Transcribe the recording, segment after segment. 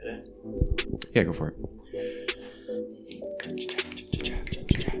Yeah, go for it.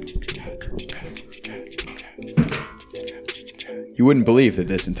 You wouldn't believe that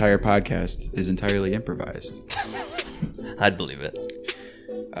this entire podcast is entirely improvised. I'd believe it.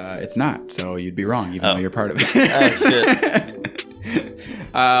 It's not, so you'd be wrong, even though you're part of it. Oh,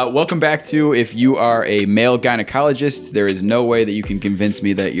 shit. Welcome back to If You Are a Male Gynecologist. There is no way that you can convince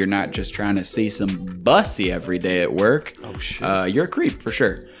me that you're not just trying to see some bussy every day at work. Oh, shit. You're a creep, for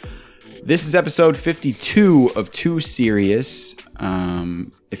sure. This is episode 52 of Too Serious.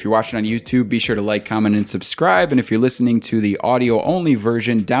 If you're watching on YouTube, be sure to like, comment, and subscribe. And if you're listening to the audio-only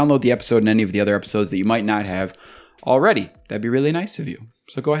version, download the episode and any of the other episodes that you might not have already. That'd be really nice of you.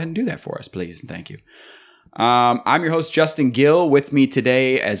 So go ahead and do that for us, please, and thank you. I'm your host, Justin Gill. With me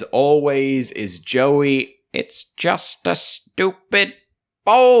today, as always, is Joey. It's just a stupid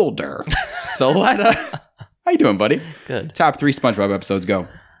boulder. Soletta. How you doing, buddy? Good. Top 3 SpongeBob episodes, go.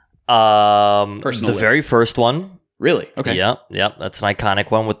 Personal the very list. first one. Really? Okay. Yep. That's an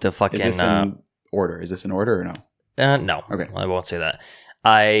iconic one with the fucking. Is this in order? Is this in order or no? No. Okay. I won't say that.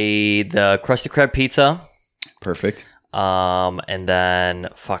 The Krusty Krab pizza. Perfect. And then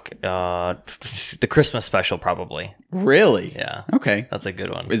the Christmas special probably. Really? Yeah. Okay. That's a good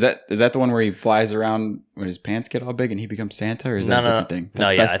one. Is that the one where he flies around when his pants get all big and he becomes Santa, or is that a different thing?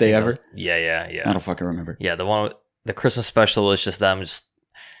 That's best day ever. Yeah. I don't fucking remember. Yeah, the Christmas special was just them just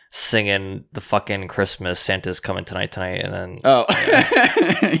singing the fucking Christmas Santa's coming tonight, and then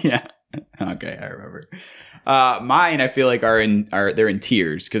yeah. Okay, I remember. Mine I feel like they're in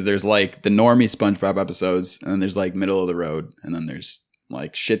tiers, because there's like the normie SpongeBob episodes, and then there's like middle of the road, and then there's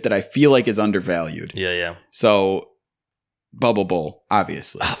like shit that I feel like is undervalued. Yeah. So Bubble Bowl,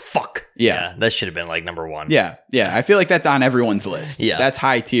 obviously. Ah, fuck. Yeah, that should have been like number 1. Yeah. I feel like that's on everyone's list. Yeah. That's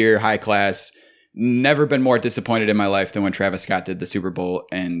high tier, high class. Never been more disappointed in my life than when Travis Scott did the Super Bowl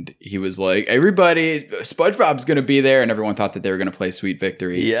and he was like, everybody, SpongeBob's going to be there. And everyone thought that they were going to play Sweet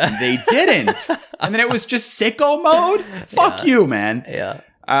Victory. Yeah. And they didn't. And then it was just sicko mode. Fuck you, man. Yeah.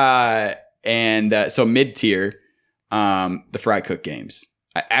 So mid-tier, the Fry Cook games.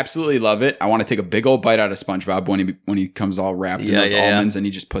 I absolutely love it. I want to take a big old bite out of SpongeBob when he comes all wrapped in those almonds and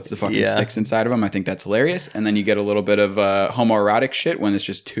he just puts the fucking sticks inside of them. I think that's hilarious. And then you get a little bit of homoerotic shit when it's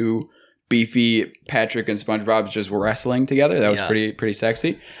just two beefy Patrick and SpongeBob's just wrestling together. That was pretty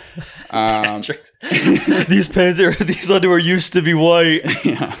sexy. These underwear used to be white.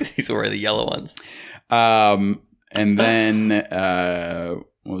 Yeah. These were the yellow ones. And then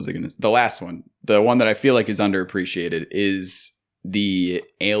what was it gonna? The last one, the one that I feel like is underappreciated, is the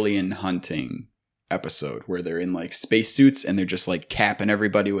alien hunting episode where they're in like spacesuits and they're just like capping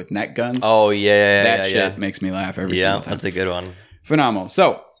everybody with net guns. Oh yeah, that shit makes me laugh every single time. That's a good one. Phenomenal.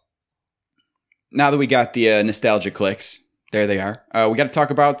 So now that we got the nostalgia clicks, there they are. We got to talk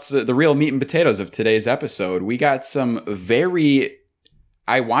about the real meat and potatoes of today's episode. We got some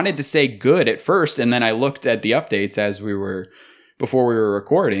I wanted to say good at first, and then I looked at the updates before we were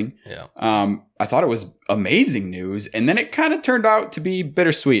recording. Yeah. I thought it was amazing news, and then it kind of turned out to be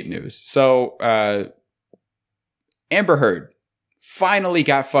bittersweet news. So Amber Heard finally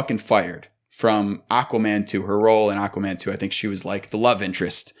got fucking fired from Aquaman 2. Her role in Aquaman 2, I think she was like the love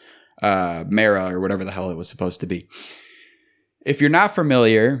interest, Mara or whatever the hell it was supposed to be. If you're not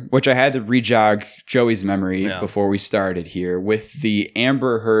familiar, which I had to rejog Joey's memory before we started here, with the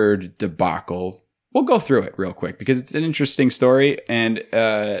Amber Heard debacle, we'll go through it real quick because it's an interesting story, and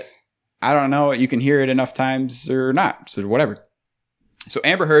I don't know, you can hear it enough times or not, so whatever. So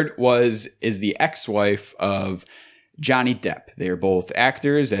Amber Heard is the ex-wife of Johnny Depp. They are both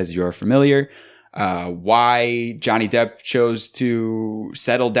actors, as you're familiar. Why Johnny Depp chose to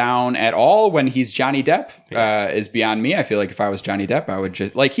settle down at all when he's Johnny Depp is beyond me. I feel like if I was Johnny Depp, I would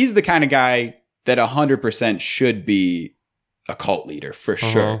just he's the kind of guy that 100% should be a cult leader for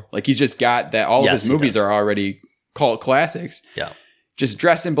sure. Like he's just got that. All of his movies are already cult classics. Yeah. Just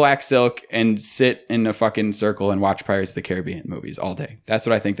dress in black silk and sit in a fucking circle and watch Pirates of the Caribbean movies all day. That's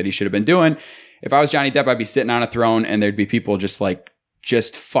what I think that he should have been doing. If I was Johnny Depp, I'd be sitting on a throne and there'd be people just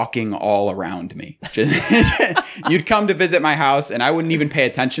fucking all around me. You'd come to visit my house and I wouldn't even pay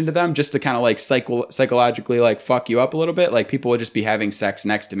attention to them, just to kind of psychologically fuck you up a little bit. Like people would just be having sex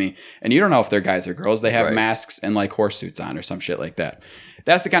next to me and you don't know if they're guys or girls. They have masks and horse suits on or some shit like that.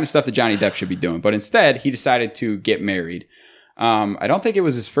 That's the kind of stuff that Johnny Depp should be doing. But instead he decided to get married. I don't think it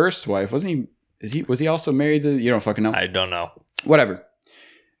was his first wife. Wasn't he? Was he also married to, you don't fucking know? I don't know. Whatever.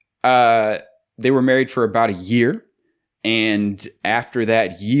 They were married for about a year. And after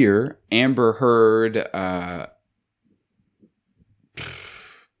that year, Amber Heard, I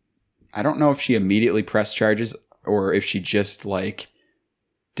don't know if she immediately pressed charges or if she just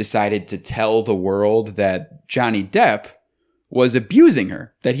decided to tell the world that Johnny Depp was abusing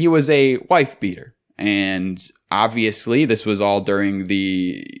her, that he was a wife beater. And obviously this was all during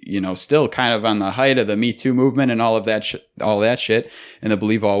the, still kind of on the height of the Me Too movement and all that shit and the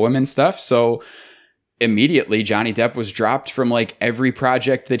Believe All Women stuff. So immediately Johnny Depp was dropped from like every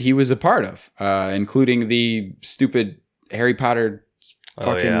project that he was a part of, including the stupid Harry Potter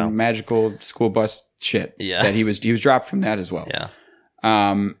magical school bus shit. Yeah. That he was dropped from that as well. Yeah.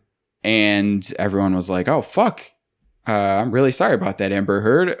 And everyone was like, oh, fuck. I'm really sorry about that, Amber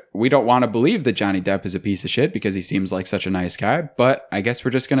Heard. We don't want to believe that Johnny Depp is a piece of shit because he seems like such a nice guy, but I guess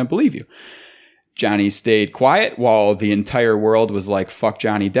we're just going to believe you. Johnny stayed quiet while the entire world was like, fuck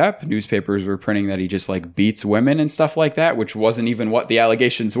Johnny Depp. Newspapers were printing that he just like beats women and stuff like that, which wasn't even what the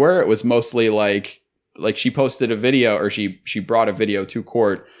allegations were. It was mostly like she posted a video, or she brought a video to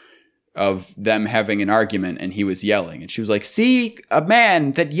court of them having an argument and he was yelling. And she was like, see a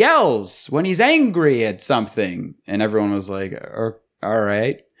man that yells when he's angry at something. And everyone was like, all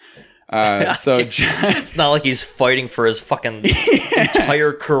right. So it's not like he's fighting for his fucking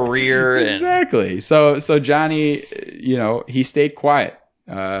entire career. Exactly. So Johnny, he stayed quiet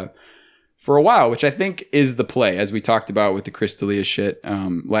for a while, which I think is the play, as we talked about with the Chris D'Elia shit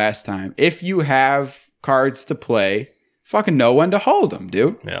last time. If you have cards to play, fucking know when to hold them,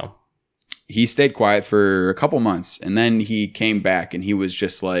 dude. Yeah. He stayed quiet for a couple months, and then he came back and he was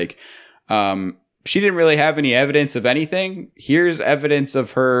just like, she didn't really have any evidence of anything. Here's evidence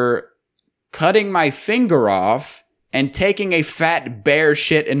of her cutting my finger off and taking a fat bear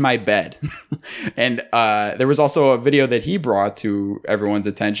shit in my bed. And there was also a video that he brought to everyone's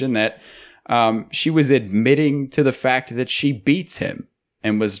attention that she was admitting to the fact that she beats him.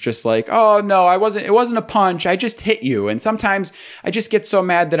 And was just like, oh, no, it wasn't a punch. I just hit you. And sometimes I just get so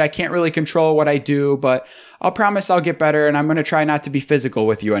mad that I can't really control what I do, but I'll promise I'll get better. And I'm going to try not to be physical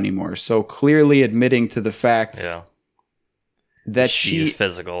with you anymore. So clearly admitting to the fact that she's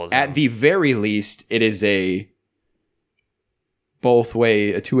physical. At the very least, it is a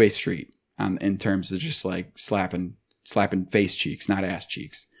two-way street in terms of just like slapping face cheeks, not ass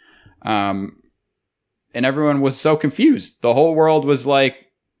cheeks. And everyone was so confused. The whole world was like,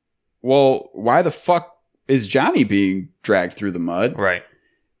 well, why the fuck is Johnny being dragged through the mud? Right.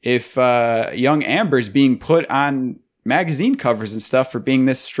 If young Amber's being put on magazine covers and stuff for being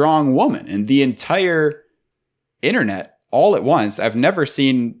this strong woman. And the entire internet, all at once, I've never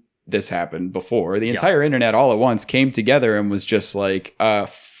seen this happen before. The entire internet all at once came together and was just like,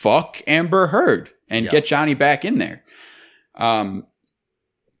 fuck Amber Heard and get Johnny back in there.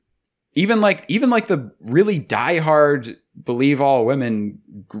 Even like the really diehard Believe All Women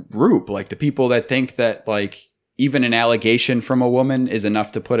group, like the people that think that like even an allegation from a woman is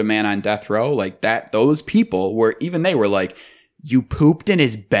enough to put a man on death row, like that, those people they were like, you pooped in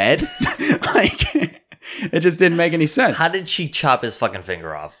his bed? Like, it just didn't make any sense. How did she chop his fucking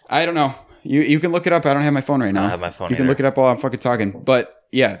finger off? I don't know. You can look it up. I don't have my phone right now. I don't have my phone. You can look it up while I'm fucking talking. But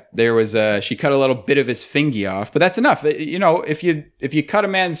yeah, there was she cut a little bit of his fingy off, but that's enough. If you cut a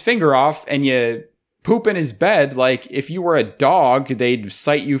man's finger off and you poop in his bed, like if you were a dog, they'd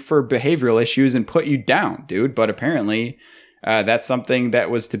cite you for behavioral issues and put you down, dude. But apparently, that's something that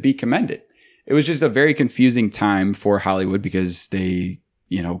was to be commended. It was just a very confusing time for Hollywood because they,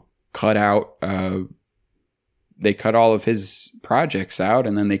 cut out. They cut all of his projects out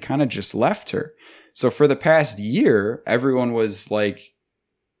and then they kind of just left her. So for the past year, everyone was like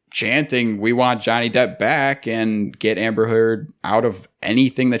chanting, we want Johnny Depp back and get Amber Heard out of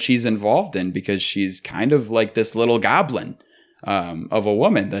anything that she's involved in because she's kind of like this little goblin of a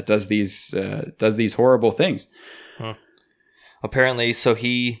woman that does these horrible things. Apparently, so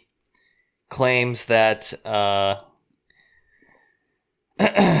he claims that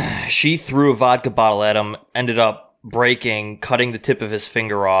she threw a vodka bottle at him, ended up cutting the tip of his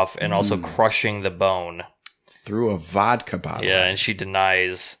finger off, and also crushing the bone. Threw a vodka bottle. Yeah, and she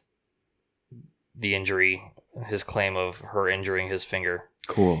denies the injury, his claim of her injuring his finger.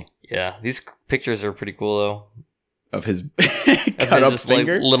 Cool. Yeah, these pictures are pretty cool, though. Of his cut up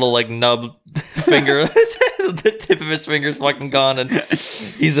finger? Like, little, like, nub finger. The tip of his finger's fucking gone, and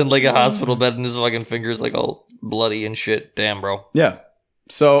he's in, like, a hospital bed, and his fucking finger's, like, all bloody and shit. Damn, bro. Yeah.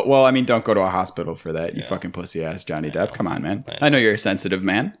 So, well, I mean, don't go to a hospital for that, you fucking pussy ass Johnny Depp. Come on, man. I know you're a sensitive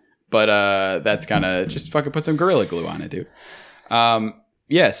man, but that's kind of just fucking put some Gorilla Glue on it, dude.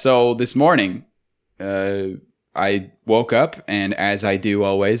 Yeah, so this morning, I woke up, and as I do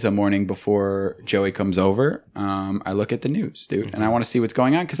always a morning before Joey comes over, I look at the news, dude, and I want to see what's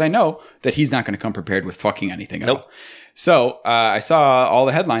going on because I know that he's not going to come prepared with fucking anything at all. So I saw all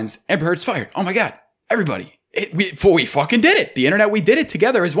the headlines. Amber Heard's fired. Oh my God. Everybody. We fucking did it. The internet, we did it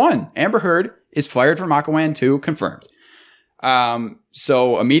together as one. Amber Heard is fired from Aquaman 2, confirmed.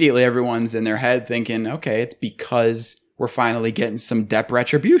 So immediately everyone's in their head thinking, okay, it's because we're finally getting some Depp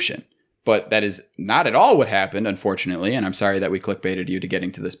retribution. But that is not at all what happened, unfortunately. And I'm sorry that we clickbaited you to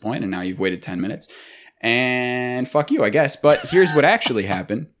getting to this point, and now you've waited 10 minutes. And fuck you, I guess. But here's what actually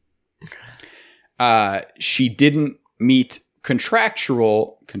happened. She didn't meet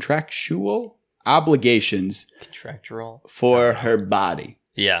contractual obligations for her body.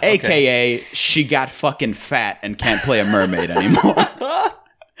 Yeah. AKA, she got fucking fat and can't play a mermaid anymore.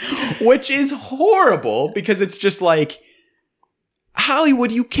 Which is horrible because it's just like,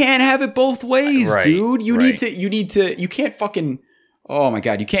 Hollywood, you can't have it both ways, Right, dude. You right. need to, you can't fucking, oh my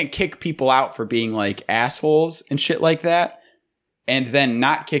God, you can't kick people out for being like assholes and shit like that. And then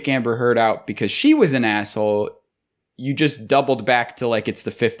not kick Amber Heard out because she was an asshole. You just doubled back to like it's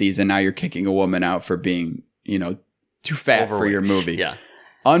the 50s and now you're kicking a woman out for being, too fat for your movie. Yeah.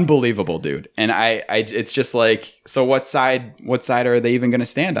 Unbelievable, dude. And I it's just like, so what side are they even going to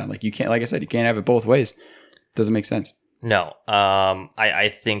stand on? Like you can't, like I said, you can't have it both ways. Doesn't make sense. No.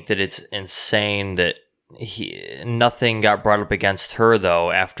 I think that it's insane that nothing got brought up against her though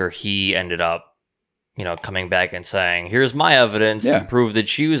after he ended up, coming back and saying, here's my evidence to prove that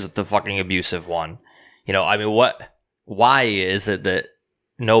she was the fucking abusive one. Why is it that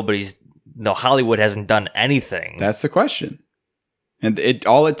Hollywood hasn't done anything? That's the question. And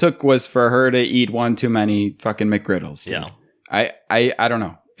all it took was for her to eat one too many fucking McGriddles. Dude. Yeah. I don't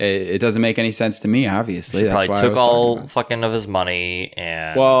know. It doesn't make any sense to me, obviously. She That's probably why took I was all fucking of his money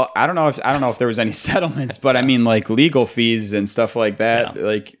and I don't know if there was any settlements, but I mean like legal fees and stuff like that,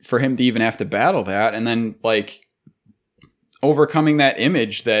 like for him to even have to battle that and then like overcoming that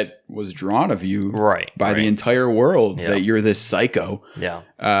image that was drawn of you by the entire world that you're this psycho. Yeah.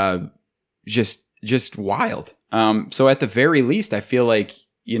 Just wild. So at the very least, I feel like,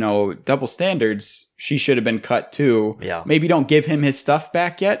 double standards, she should have been cut too. Yeah. Maybe don't give him his stuff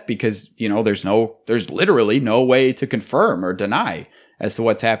back yet because, there's literally no way to confirm or deny as to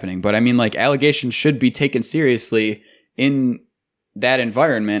what's happening. But I mean, like allegations should be taken seriously in that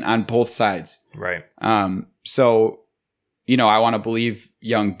environment on both sides. Right. So, I want to believe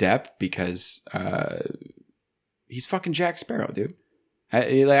young Depp because he's fucking Jack Sparrow, dude.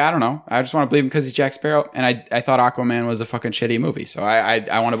 I don't know. I just want to believe him because he's Jack Sparrow, and I thought Aquaman was a fucking shitty movie, so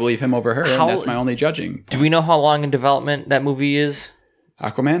I want to believe him over her, and that's my only judging point. Do we know how long in development that movie is?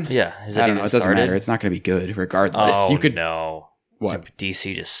 Aquaman? Yeah. I don't know. It doesn't matter. It's not going to be good regardless. Oh, you could no. What?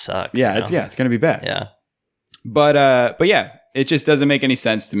 DC just sucks. Yeah, it's going to be bad. Yeah. But yeah, it just doesn't make any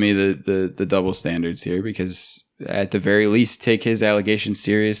sense to me the double standards here because at the very least take his allegations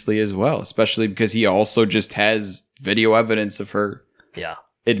seriously as well, especially because he also just has video evidence of her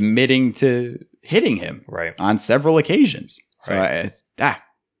admitting to hitting him on several occasions. So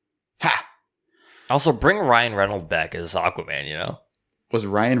Also, bring Ryan Reynolds back as Aquaman, Was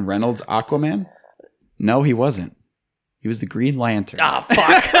Ryan Reynolds Aquaman? No, he wasn't. He was the Green Lantern. Ah,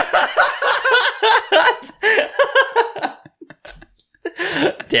 fuck.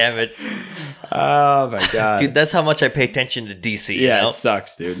 Damn it. Oh, my God. Dude, that's how much I pay attention to DC. Yeah, it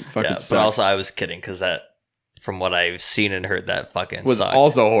sucks, dude. It fucking sucks. But also, I was kidding because that, from what I've seen and heard, that fucking was sucked.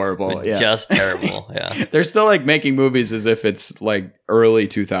 Also horrible. Yeah. Just terrible. Yeah. They're still like making movies as if it's like early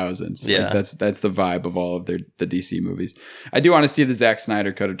 2000s. Yeah. Like, that's the vibe of all of the DC movies. I do want to see the Zack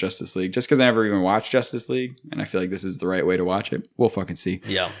Snyder cut of Justice League just because I never even watched Justice League. And I feel like this is the right way to watch it. We'll fucking see.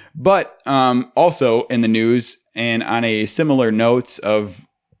 Yeah. But also in the news and on a similar note of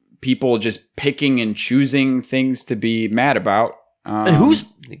people just picking and choosing things to be mad about. And who's...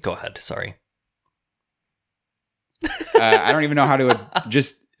 Go ahead. Sorry. I don't even know how to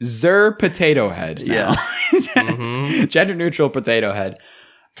just Zer Potato Head. Yeah. Gender neutral Potato Head.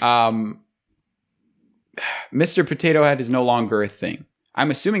 Mr. Potato Head is no longer a thing.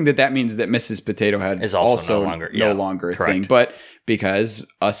 I'm assuming that means that Mrs. Potato Head is also no longer a thing. But because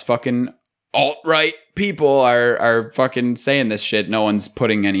us fucking alt-right people are fucking saying this shit, no one's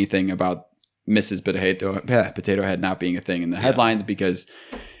putting anything about Mrs. Potato Head not being a thing in the headlines because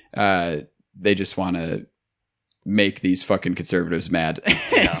they just want to make these fucking conservatives mad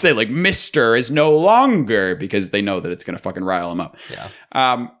and say like Mr. is no longer because they know that it's going to fucking rile them up. Yeah.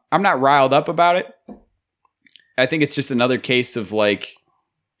 I'm not riled up about it. I think it's just another case of like,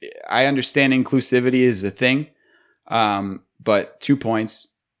 I understand inclusivity is a thing. But 2 points.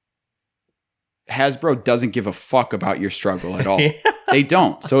 Hasbro doesn't give a fuck about your struggle at all. They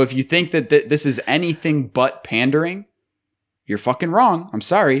don't. So if you think that this is anything but pandering, you're fucking wrong. I'm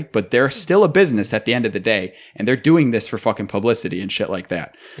sorry, but they're still a business at the end of the day, and they're doing this for fucking publicity and shit like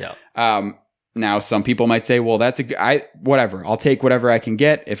that. Yeah. Now, some people might say, well, whatever. I'll take whatever I can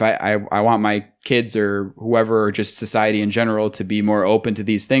get. If I want my kids or whoever, or just society in general, to be more open to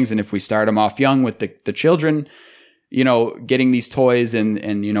these things. And if we start them off young with the children, getting these toys and,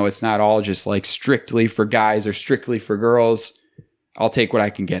 it's not all just like strictly for guys or strictly for girls. I'll take what I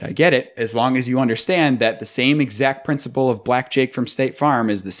can get. I get it. As long as you understand that the same exact principle of Black Jake from State Farm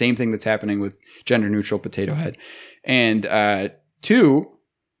is the same thing that's happening with gender neutral Potato Head. And 2,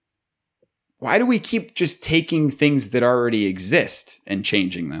 why do we keep just taking things that already exist and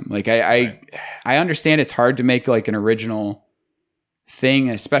changing them? Like I understand it's hard to make like an original thing,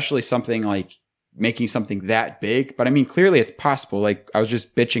 especially something like making something that big. But I mean, clearly it's possible. Like I was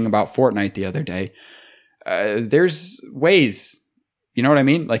just bitching about Fortnite the other day. There's ways, you know what I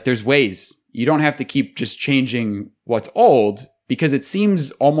mean? Like there's ways. You don't have to keep just changing what's old, because it seems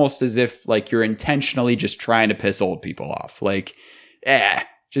almost as if like you're intentionally just trying to piss old people off. Like,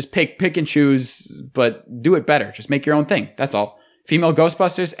 just pick and choose, but do it better. Just make your own thing. That's all. Female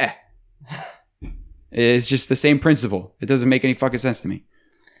Ghostbusters, It's just the same principle. It doesn't make any fucking sense to me.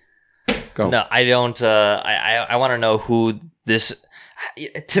 Go. No, I don't. I want to know who this.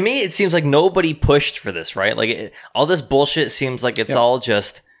 To me, it seems like nobody pushed for this, right? Like all this bullshit seems like it's all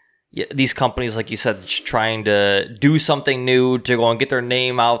just these companies, like you said, just trying to do something new to go and get their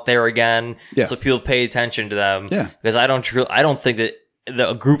name out there again, so people pay attention to them. Yeah, because I don't think that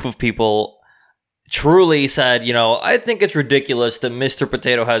a group of people truly said, I think it's ridiculous that Mr.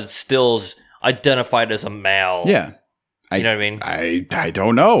 Potato Head still's identified as a male. Yeah. You know what I mean? I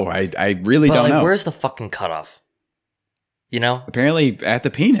don't know. I really don't know. Where's the fucking cutoff? Apparently at the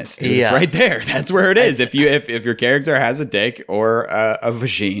penis, dude. Yeah. It's right there. That's where it is. If your character has a dick or a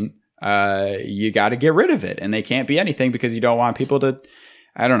vagine, you got to get rid of it, and they can't be anything because you don't want people to.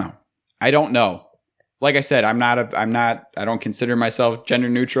 I don't know. Like I said, I don't consider myself gender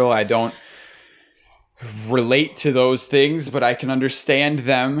neutral. I don't relate to those things, but I can understand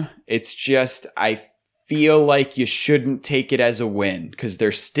them. It's just, I feel like you shouldn't take it as a win, because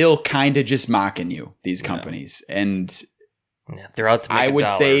they're still kind of just mocking you, these companies. And they're out to make I would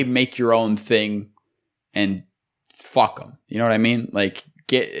 $1. say make your own thing and fuck them. You know what I mean? Like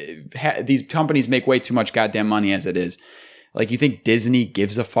these companies make way too much goddamn money as it is. Like, you think Disney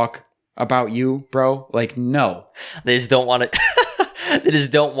gives a fuck about you, bro? Like, no. They just don't want it. They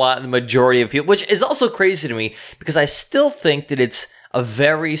just don't want the majority of people, which is also crazy to me, because I still think that it's a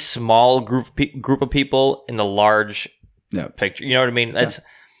very small group of people in the large picture. You know what I mean? That's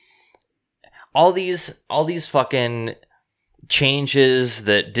all these fucking changes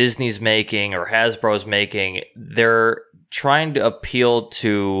that Disney's making or Hasbro's making. They're trying to appeal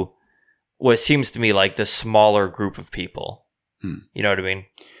to what seems to me like the smaller group of people. You know what I mean?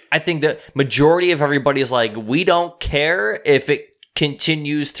 I think the majority of everybody is like, we don't care if it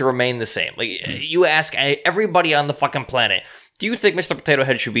continues to remain the same. Like, you ask everybody on the fucking planet, do you think Mr. Potato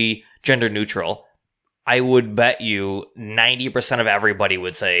Head should be gender neutral? I would bet you 90% of everybody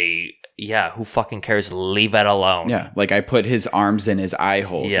would say, yeah, who fucking cares? Leave it alone. Yeah, like, I put his arms in his eye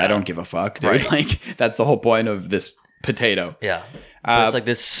holes. I don't give a fuck, dude. Right. Like, that's the whole point of this potato. Yeah. But it's like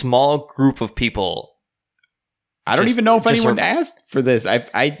this small group of people. I don't even know if anyone asked for this.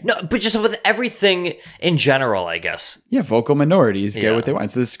 No, but just with everything in general, I guess. Yeah, vocal minorities get what they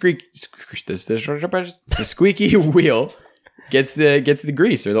want. So the squeaky wheel gets the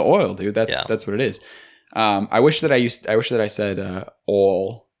grease or the oil, dude. That's what it is. I wish that I said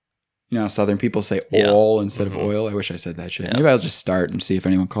oil. You know, Southern people say oil instead of oil. I wish I said that shit. Yeah. Maybe I'll just start and see if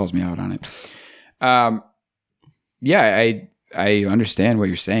anyone calls me out on it. I understand what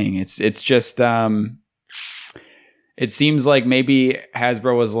you're saying. It's just it seems like maybe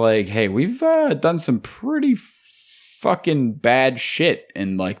Hasbro was like, hey, we've done some pretty fucking bad shit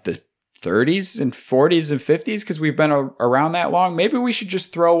in like the 30s and 40s and 50s because we've been around that long. Maybe we should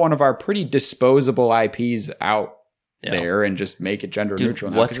just throw one of our pretty disposable IPs out there and just make it gender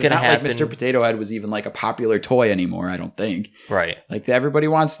neutral now. What's going to happen? Like Mr. Potato Head was even like a popular toy anymore, I don't think. Right. Like everybody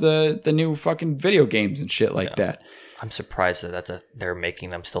wants the new fucking video games and shit like that. I'm surprised that they're making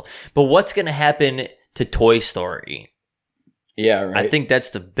them still. But what's going to happen to Toy Story? Yeah, right. I think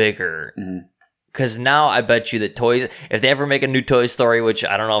that's the bigger. Because now I bet you that if they ever make a new Toy Story, which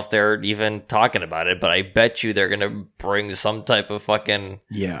I don't know if they're even talking about it, but I bet you they're going to bring some type of fucking,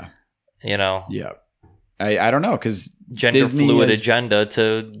 you know. Yeah. I don't know, because gender fluid agenda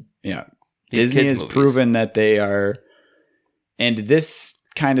to Disney has proven that they are, and this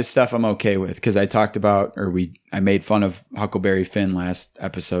kind of stuff I'm okay with, because I talked about, I made fun of Huckleberry Finn last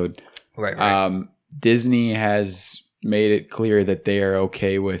episode. Right. Disney has made it clear that they are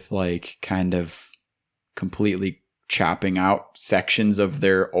okay with like kind of completely chopping out sections of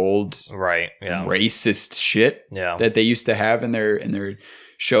their old Right. Yeah. racist shit Yeah. that they used to have in their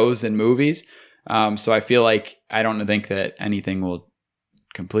shows and movies. So I feel like I don't think that anything will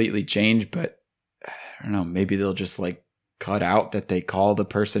completely change, but I don't know, maybe they'll just like cut out that they call the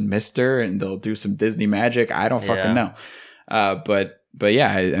person Mister and they'll do some Disney magic. I don't fucking know. But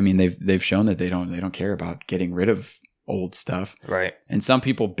yeah, I mean they've shown that they don't care about getting rid of old stuff. Right. And some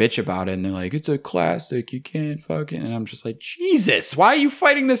people bitch about it and they're like, it's a classic, you can't fucking, and I'm just like, Jesus, why are you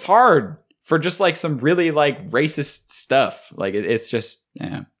fighting this hard for just like some really like racist stuff? Like it's just,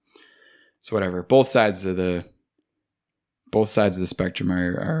 yeah, it's whatever. Both sides of the spectrum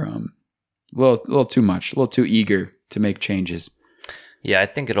are a little too much, a little too eager to make changes. Yeah, I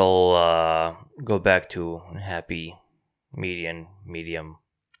think it'll go back to happy medium.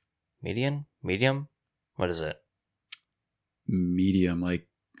 What is it? Medium, like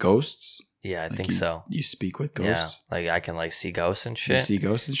ghosts. Yeah, I Like think so. You speak with ghosts. Yeah, like I can like see ghosts and You shit. see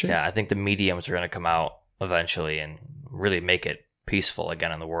ghosts and shit. Yeah, I think the mediums are gonna come out eventually and really make it peaceful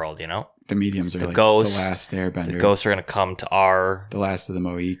again in the world. You know, The mediums are The like ghosts- the last airbender. the ghosts are gonna come to our. The last of the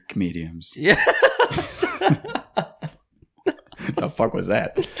Mohique mediums. Yeah. The fuck was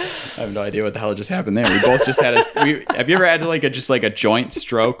that? I have no idea what the hell just happened there. We both just had have you ever had like a joint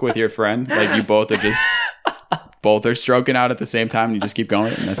stroke with your friend? Like you both are just both are stroking out at the same time and you just keep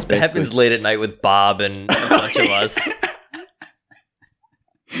going, and that's It basically happens late at night with Bob and a bunch of us.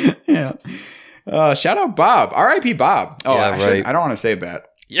 Yeah. Shout out Bob. R.I.P. Bob. Oh, Yeah, right. I don't want to say that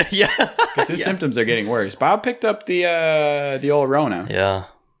Yeah, yeah. because his Yeah. symptoms are getting worse. Bob picked up the old Rona. Yeah.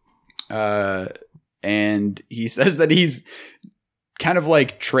 And he says that he's kind of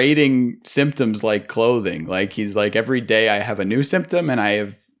like trading symptoms like clothing. Like he's like, every day I have a new symptom and I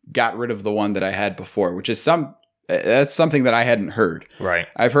have got rid of the one that I had before, which is that's something that I hadn't heard. Right.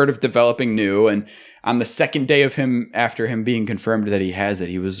 I've heard of developing new, and on the second day of after him being confirmed that he has it,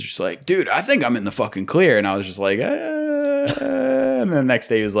 he was just like, dude, I think I'm in the fucking clear. And I was just like, and then the next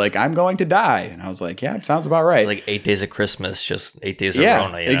day he was like, I'm going to die. And I was like, yeah, sounds about right. It's like 8 days of Christmas, just 8 days of Yeah,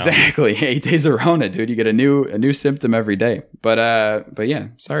 Rona, you know? exactly. 8 days of Rona, dude. You get a new symptom every day. But yeah,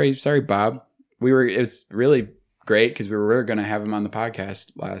 sorry, Bob. It's really great because we were going to have him on the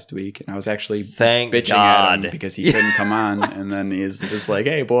podcast last week, and I was actually Thank bitching God. at him because he couldn't come on, and then he's just like,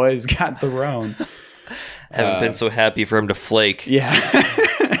 "Hey, boys, got the Rona." Haven't been so happy for him to flake. Yeah,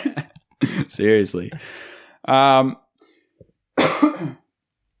 seriously.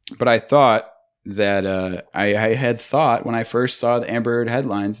 But I thought that I had thought when I first saw the Amber Heard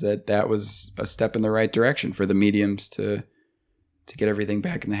headlines that was a step in the right direction for the mediums to get everything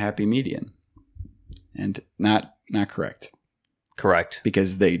back in the happy median, and not correct,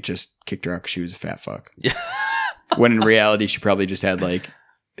 because they just kicked her out because she was a fat fuck. Yeah. When in reality she probably just had like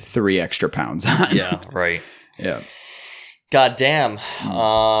 3 extra pounds on. Yeah, right. Yeah. God damn.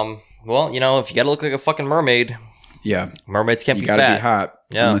 Well, you know, if you gotta look like a fucking mermaid, Yeah. mermaids can't You be gotta fat. be hot.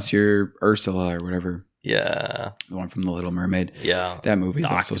 Yeah. Unless you're Ursula or whatever. Yeah. The one from The Little Mermaid. Yeah. That movie's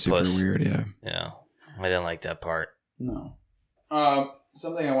The also octopus. super weird, yeah. Yeah. I didn't like that part. No.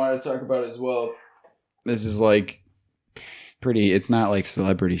 Something I wanted to talk about as well. This is like pretty, it's not like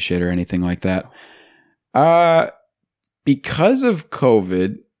celebrity shit or anything like that. Because of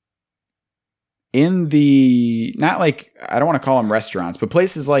COVID, in the, not like, I don't want to call them restaurants, but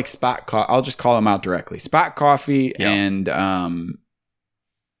places like Spot Coffee, I'll just call them out directly. Spot Coffee Yeah. and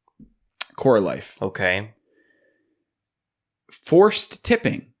Core Life. Okay. Forced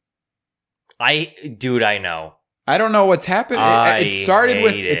tipping. I know. I don't know what's happened. It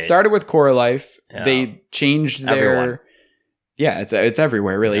started with Core Life. Yeah. They changed their Everyone. Yeah, it's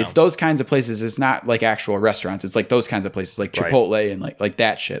everywhere really. Yeah. It's those kinds of places. It's not like actual restaurants. It's like those kinds of places like Right. Chipotle and like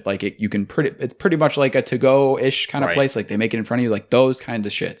that shit. Like it's pretty much like a to-go-ish kind of Right. place. Like they make it in front of you, like those kinds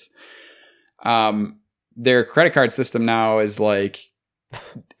of shits. Their credit card system now is like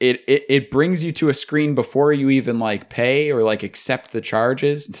it brings you to a screen before you even like pay or like accept the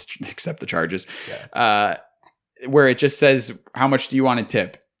charges. Yeah. Where it just says how much do you want to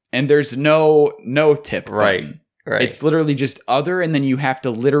tip, and there's no tip Right. button. Right. It's literally just other, and then you have to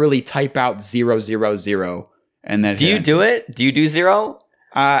literally type out 000, and then Do you do it? Do you do zero?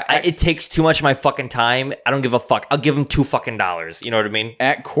 it? It takes too much of my fucking time. I don't give a fuck. I'll give them $2 fucking. You know what I mean?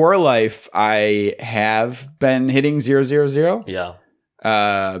 At Core Life, I have been hitting 000. Yeah.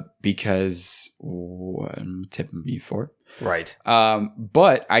 Because what I'm tipping you for. Right.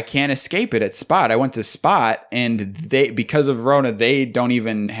 But I can't escape it at Spot. I went to Spot, and because of Rona, they don't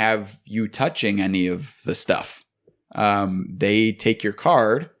even have you touching any of the stuff. They take your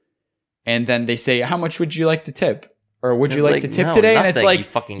card, and then they say, "How much would you like to tip?" Or would you It's like to tip no, today? And it's nothing, like, you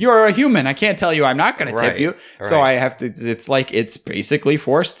fucking you're a human. I can't tell you I'm not going to tip Right, you. So right. I have to, it's like, it's basically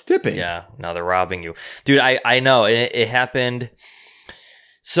forced tipping. Yeah, now they're robbing you. Dude, I know. And it happened.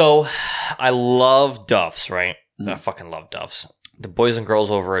 So I love Duff's, right? I fucking love Duff's. The boys and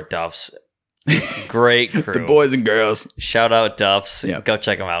girls over at Duff's. Great crew. The boys and girls. Shout out Duff's. Yeah. Go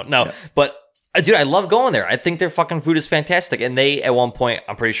check them out. No, Yeah. but dude, I love going there. I think their fucking food is fantastic. And they, at one point,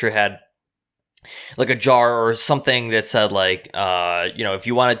 I'm pretty sure had like a jar or something that said like, if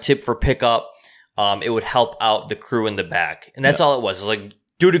you want to tip for pickup, it would help out the crew in the back. And that's all it was. It was like,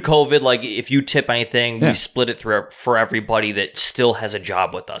 due to COVID, like if you tip anything, we split it through for everybody that still has a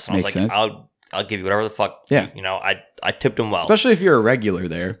job with us. And Makes I was like, sense. I'll give you whatever the fuck. Yeah. I tipped them well. Especially if you're a regular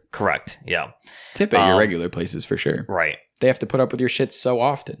there. Correct. Yeah. Tip at your regular places for sure. Right. They have to put up with your shit so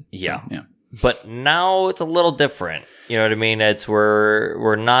often. Yeah. So, yeah. But now it's a little different. You know what I mean? It's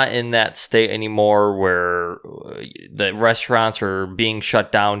we're not in that state anymore where the restaurants are being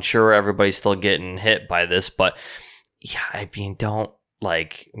shut down. Sure, everybody's still getting hit by this, but yeah, I mean, don't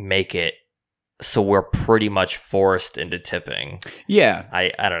like make it so we're pretty much forced into tipping. Yeah.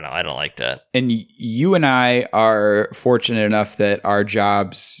 I don't know. I don't like that. And you and I are fortunate enough that our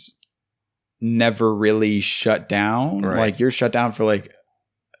jobs never really shut down. Right. Like you're shut down for like,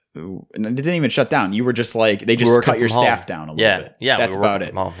 and it didn't even shut down. You were just like, they just Working cut your from home. staff down a little bit. Yeah. That's we were about working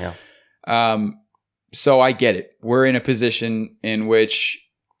it. from home, yeah. So I get it. We're in a position in which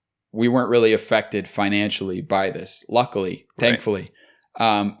we weren't really affected financially by this, luckily, thankfully.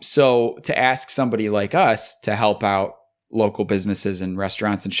 So to ask somebody like us to help out local businesses and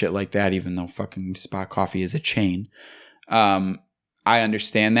restaurants and shit like that, even though fucking Spot Coffee is a chain, I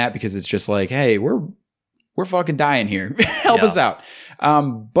understand that because it's just like, hey, we're fucking dying here. Help us out.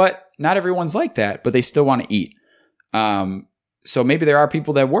 But not everyone's like that, but they still want to eat. So maybe there are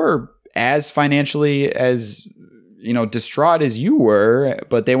people that were as financially as, distraught as you were,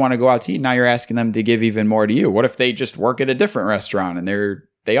 but they want to go out to eat. Now you're asking them to give even more to you. What if they just work at a different restaurant and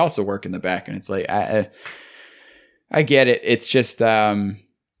they also work in the back? And it's like, I get it. It's just,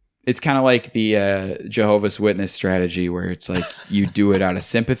 it's kind of like the Jehovah's Witness strategy where it's like you do it out of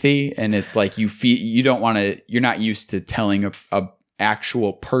sympathy, and it's like you don't want to. You're not used to telling a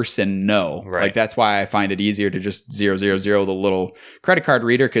actual person no. Right. Like that's why I find it easier to just 000 the little credit card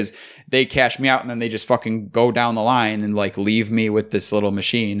reader, because they cash me out and then they just fucking go down the line and like leave me with this little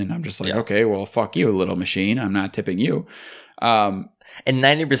machine, and I'm just like, okay, well, fuck you, little machine. I'm not tipping you. And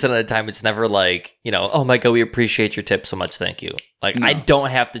 90% of the time, it's never like, oh my God, we appreciate your tip so much. Thank you. Like, No. I don't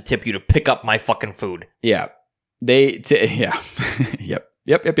have to tip you to pick up my fucking food. Yeah. Yeah.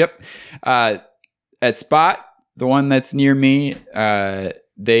 Yep. At Spot, the one that's near me,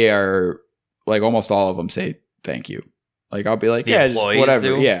 they are like almost all of them say thank you. Like I'll be like, The yeah, just employees whatever.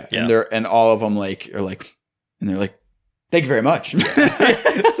 do? Yeah. Yeah. And all of them they're like, thank you very much.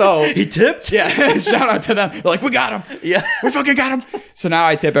 So He tipped? yeah, shout out to them. They're like, we got him. Yeah. We fucking got him. So now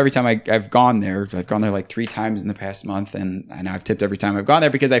I tip every time I've gone there. I've gone there like 3 times in the past month, and I've tipped every time I've gone there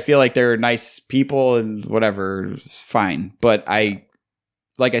because I feel like they're nice people and whatever, it's fine. But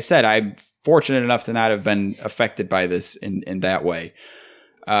like I said, I'm fortunate enough to not have been affected by this in that way.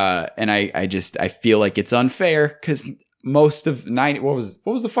 And I feel like it's unfair because most of what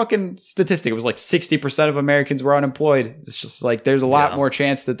was the fucking statistic? It was like 60% of Americans were unemployed. It's just like there's a lot more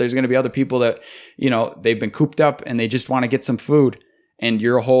chance that there's going to be other people that, they've been cooped up and they just want to get some food. And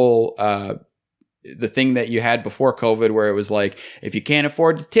your whole the thing that you had before COVID where it was like, if you can't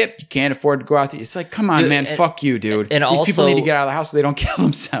afford to tip, you can't afford to go out to eat. It's like, come on, man, fuck you, dude. And these also, people need to get out of the house so they don't kill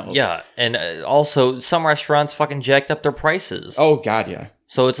themselves. Yeah. And also, some restaurants fucking jacked up their prices. Oh, God, yeah.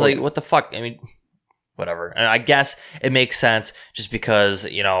 So it's like, what the fuck? I mean, whatever. And I guess it makes sense just because,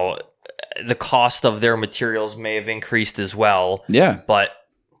 the cost of their materials may have increased as well. Yeah. But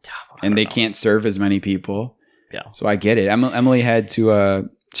and they can't serve as many people. Yeah. So I get it. Emily had to,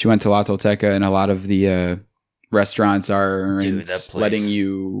 she went to La Tolteca, and a lot of the restaurants are letting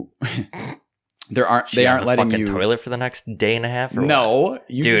you, they aren't letting fucking you. Toilet for the next day and a half? Or No, what?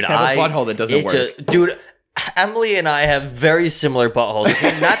 you just have a butthole that doesn't work. Dude, Emily and I have very similar buttholes.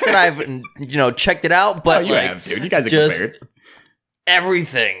 Not that I've, checked it out, but you have, dude. You guys are just compared.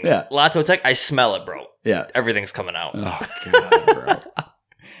 Everything. Yeah. La Tolteca, I smell it, bro. Yeah. Everything's coming out. Oh, God, bro.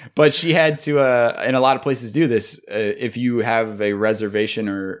 But she had to, and a lot of places do this, if you have a reservation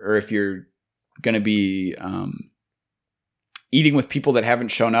or if you're going to be eating with people that haven't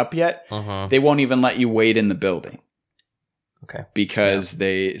shown up yet, they won't even let you wait in the building. Okay. Because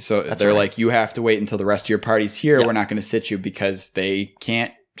they're right. like, you have to wait until the rest of your party's here. Yep. We're not going to sit you because they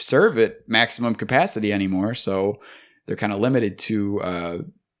can't serve at maximum capacity anymore. So they're kind of limited to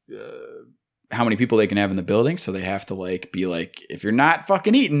how many people they can have in the building. So they have to like be like, if you're not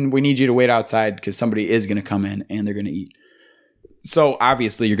fucking eating, we need you to wait outside because somebody is going to come in and they're going to eat. So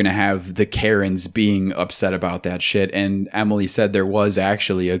obviously you're going to have the Karens being upset about that shit. And Emily said there was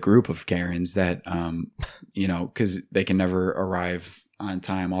actually a group of Karens that, you know, because they can never arrive on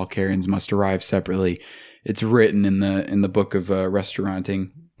time. All Karens must arrive separately. It's written in the book of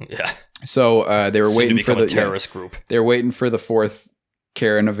restauranting. Yeah. So they were waiting for the terrorist group. They were waiting for the fourth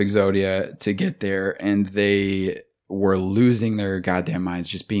Karen of Exodia to get there, and they were losing their goddamn minds,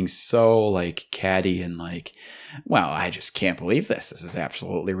 just being so like catty and like, well, I just can't believe this. This is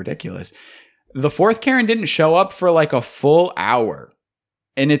absolutely ridiculous. The fourth Karen didn't show up for like a full hour.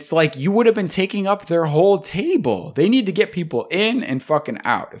 And it's like, you would have been taking up their whole table. They need to get people in and fucking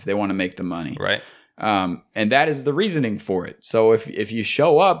out if they want to make the money. Right. And that is the reasoning for it. So if you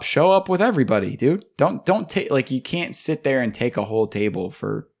show up with everybody, dude. Don't take, like, you can't sit there and take a whole table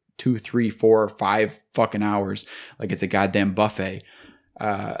for 2, 3, 4, 5 fucking hours like it's a goddamn buffet,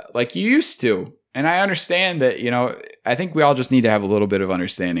 like you used to. And I understand that, you know, I think we all just need to have a little bit of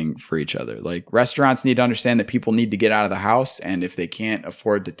understanding for each other. Like, restaurants need to understand that people need to get out of the house. And if they can't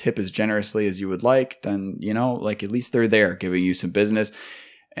afford to tip as generously as you would like, then, you know, like, at least they're there giving you some business.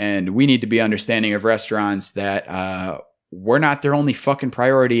 And we need to be understanding of restaurants that we're not their only fucking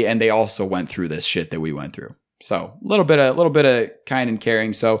priority, and they also went through this shit that we went through. So a little bit of kind and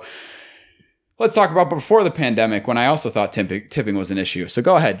caring. So let's talk about before the pandemic, when I also thought tipping was an issue. So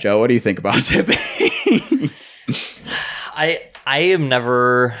go ahead, Joe. What do you think about tipping? I am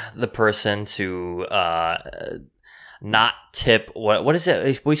never the person to not tip. What is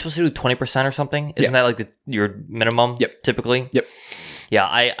it? Are we supposed to do 20% or something? Isn't that like your minimum? Yep. Typically. Yep. Yeah,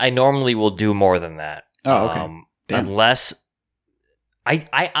 I normally will do more than that. Oh, okay. Unless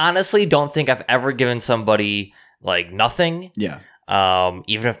I honestly don't think I've ever given somebody like nothing. Yeah.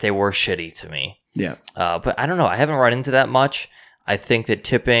 Even if they were shitty to me. Yeah. But I don't know. I haven't run into that much. I think that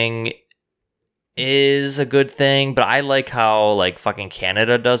tipping is a good thing, but I like how like fucking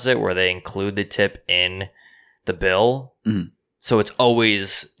Canada does it, where they include the tip in the bill. Mm-hmm. So it's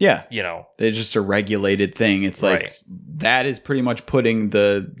always, you know, it's just a regulated thing. It's like that is pretty much putting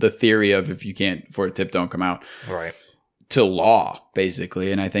the theory of if you can't afford a tip, don't come out to law,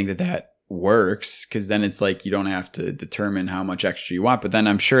 basically. And I think that works, because then it's like you don't have to determine how much extra you want. But then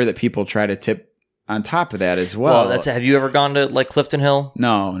I'm sure that people try to tip on top of that as well. Have you ever gone to like Clifton Hill?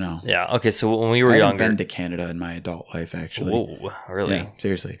 No. Yeah. Okay. So when we were younger, I've been to Canada in my adult life, actually. Whoa, really? Yeah,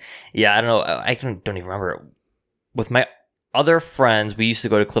 seriously. Yeah, I don't know. I don't even remember. With my other friends, we used to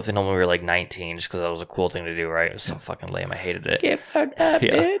go to Clifton Hill when we were like 19, just because that was a cool thing to do, right? It was so fucking lame. I hated it. Get fucked up,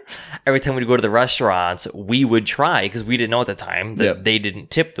 dude. Every time we'd go to the restaurants, we would try, because we didn't know at the time that they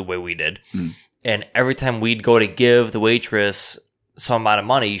didn't tip the way we did. Mm. And every time we'd go to give the waitress some amount of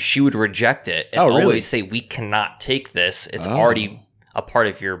money, she would reject it and always say, "We cannot take this. It's already a part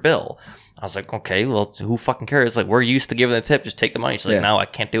of your bill." I was like, okay, well, who fucking cares? Like, we're used to giving the tip. Just take the money. She's like, no, I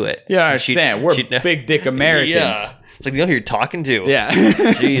can't do it. Yeah, I understand. We're big dick Americans. Yeah. It's like, you know who you're talking to. Yeah.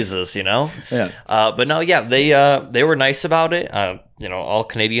 Jesus, you know? Yeah. But no, yeah, they were nice about it. You know, all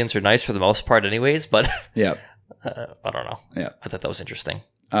Canadians are nice for the most part anyways, but yeah, I don't know. Yeah. I thought that was interesting.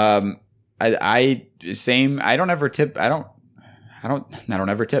 I don't ever tip. I don't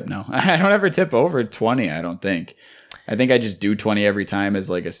ever tip. No, I don't ever tip over 20. I don't think. I think I just do 20 every time as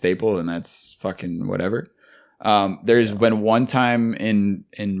like a staple, and that's fucking whatever. There's been one time in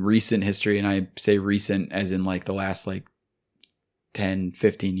recent history, and I say recent as in like the last like 10,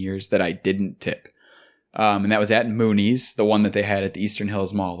 15 years, that I didn't tip. And that was at Mooney's, the one that they had at the Eastern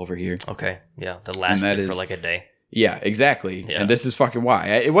Hills Mall over here. Okay. Yeah. That lasted for like a day. Yeah, exactly. Yeah. And this is fucking why.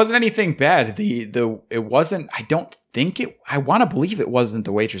 It wasn't anything bad. It wasn't, I want to believe it wasn't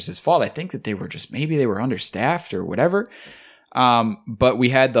the waitress's fault. I think that maybe they were understaffed or whatever. But we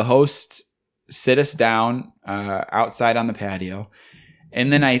had the host sit us down outside on the patio.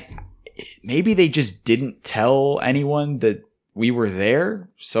 And then maybe they just didn't tell anyone that we were there.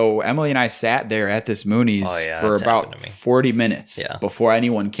 So Emily and I sat there at this Mooney's for about 40 minutes before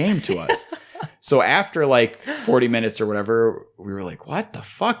anyone came to us. So after like 40 minutes or whatever, we were like, what the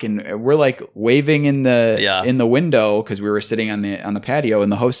fuck? And we're like waving in the window, because we were sitting on the patio,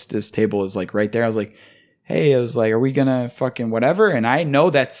 and the hostess table is like right there. I was like, hey, are we gonna fucking whatever? And I know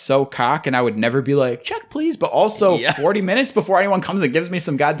that's so cock, and I would never be like, check please, but also 40 minutes before anyone comes and gives me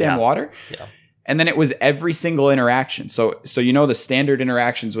some goddamn water. Yeah. And then it was every single interaction. So you know, the standard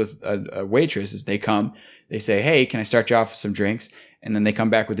interactions with a waitress is they come, they say, hey, can I start you off with some drinks? And then they come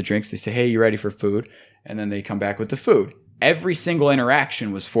back with the drinks. They say, hey, you ready for food? And then they come back with the food. Every single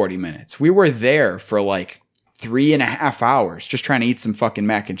interaction was 40 minutes. We were there for like 3.5 hours just trying to eat some fucking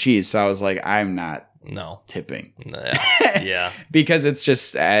mac and cheese. So I was like, I'm not tipping. Yeah. Because it's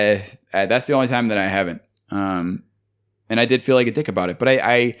just, that's the only time that I haven't. And I did feel like a dick about it, but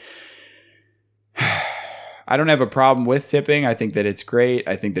I don't have a problem with tipping. I think that it's great.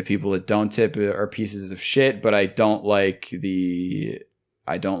 I think that people that don't tip are pieces of shit, but I don't like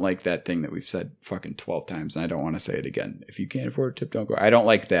that thing that we've said fucking 12 times, and I don't want to say it again. If you can't afford a tip, don't go. I don't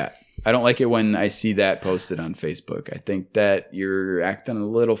like that. I don't like it when I see that posted on Facebook. I think that you're acting a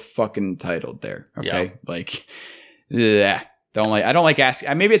little fucking entitled there. Okay. Yeah. Like, yeah. I don't like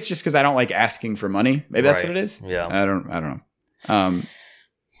asking. Maybe it's just because I don't like asking for money. Maybe that's what it is. Yeah. I don't know.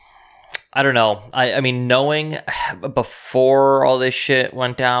 I don't know. I mean, knowing before all this shit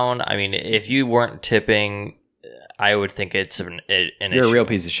went down, I mean, if you weren't tipping, I would think it's an You're issue. a real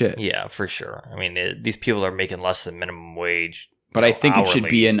piece of shit. Yeah, for sure. I mean, these people are making less than minimum wage. But I think hourly. it should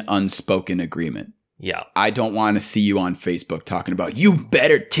be an unspoken agreement. Yeah. I don't want to see you on Facebook talking about, you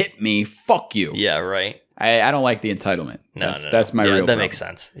better tip me. Fuck you. Yeah, right. I don't like the entitlement. No, that's my real that problem. makes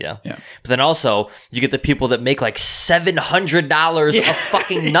sense. Yeah. Yeah. But then also, you get the people that make like $700 a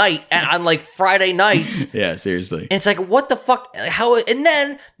fucking night on like Friday nights. Yeah, seriously. And it's like, what the fuck? How? And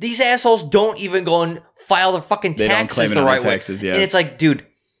then these assholes don't even go and file their fucking They don't taxes claim it the on right their way. taxes, yeah. And it's like, dude,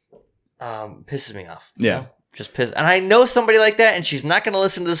 pisses me off. Yeah. You know? Just piss. And I know somebody like that, and she's not going to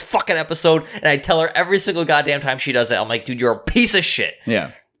listen to this fucking episode. And I tell her every single goddamn time she does that, I'm like, dude, you're a piece of shit.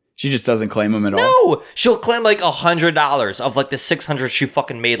 Yeah. She just doesn't claim them at all. No, she'll claim like $100 of like the $600 she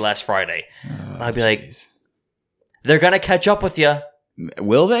fucking made last Friday. And I'd be like, they're gonna catch up with you.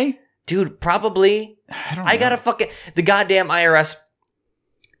 Will they? Dude, probably. I don't know. I gotta fucking the goddamn IRS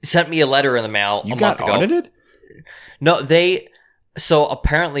sent me a letter in the mail. You a got month ago. audited? No, so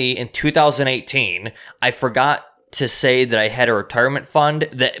apparently in 2018, I forgot to say that I had a retirement fund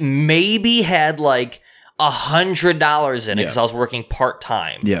that maybe had like $100 in it because I was working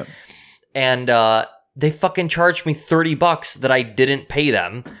part-time. Yeah. And they fucking charged me $30 that I didn't pay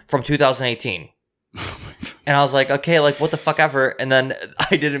them from 2018. And I was like, okay, like what the fuck ever. And then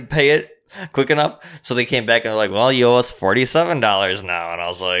I didn't pay it quick enough. So they came back and they're like, well, you owe us $47 now. And I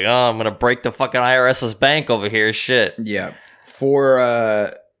was like, oh, I'm going to break the fucking IRS's bank over here. Shit. Yeah.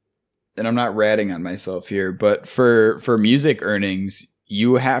 And I'm not ratting on myself here, but for music earnings,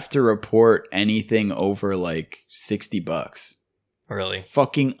 you have to report anything over like $60. Really?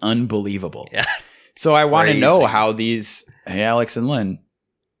 Fucking unbelievable. Yeah. So I want to know Crazy. how these, hey, Alex and Lynn,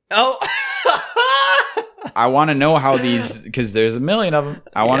 Oh. I want to know how these, because there's a million of them.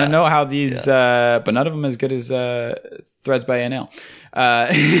 I want to know how these, but none of them as good as Threads by NL.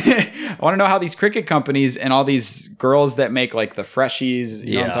 I want to know how these cricket companies and all these girls that make like the freshies,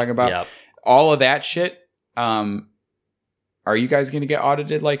 you know what I'm talking about? Yep. All of that shit. Are you guys going to get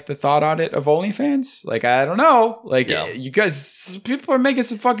audited like the thought audit of OnlyFans? Like, I don't know. Like, you guys, people are making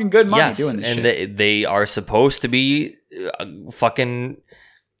some fucking good money doing this shit. And they are supposed to be fucking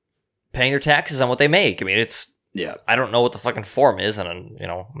paying their taxes on what they make. I mean, I don't know what the fucking form is, and I'm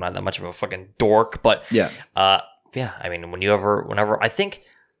not that much of a fucking dork, but I mean, whenever I think,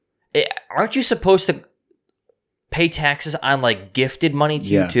 aren't you supposed to pay taxes on like gifted money to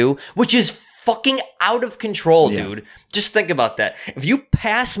you too? Which is fucking out of control, dude. Just think about that. If you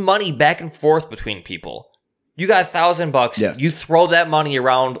pass money back and forth between people, you got $1,000. You throw that money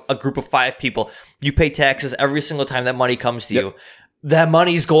around a group of 5 people. You pay taxes every single time that money comes to you. That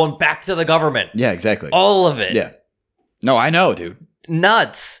money's going back to the government. Yeah, exactly. All of it. Yeah. No, I know, dude.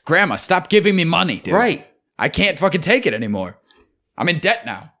 Nuts. Grandma, stop giving me money, dude. Right. I can't fucking take it anymore. I'm in debt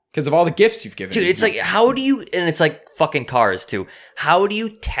now because of all the gifts you've given me. Dude, it's like, how do you, and it's like fucking cars too. How do you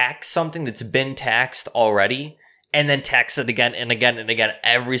tax something that's been taxed already and then tax it again and again and again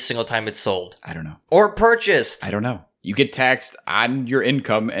every single time it's sold? I don't know. Or purchased. I don't know. You get taxed on your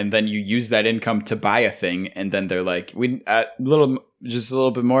income and then you use that income to buy a thing. And then they're like, just a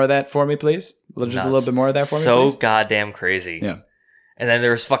little bit more of that for me, please. Just a little bit more of that for me, please. So goddamn crazy. Yeah. And then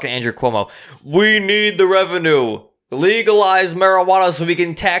there's fucking Andrew Cuomo. We need the revenue. Legalize marijuana so we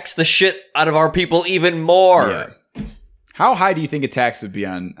can tax the shit out of our people even more. Yeah. How high do you think a tax would be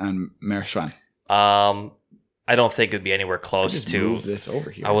on marijuana? I don't think it'd be anywhere close to. Move this over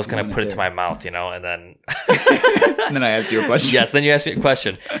here. I was gonna put it to my mouth, and then. And then I asked you a question. Yes, then you asked me a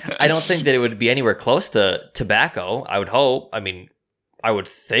question. I don't think that it would be anywhere close to tobacco. I would hope. I mean, I would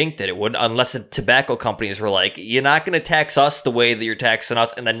think that it would, unless the tobacco companies were like, "You're not going to tax us the way that you're taxing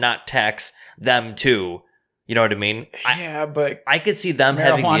us, and then not tax them too." You know what I mean? Yeah, but I could see them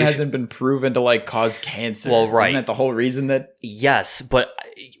having. Marijuana hasn't been proven to like cause cancer. Well, right. Isn't that the whole reason that? Yes, but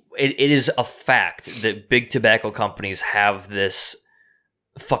it is a fact that big tobacco companies have this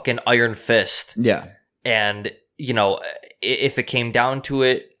fucking iron fist. Yeah. And, you know, if it came down to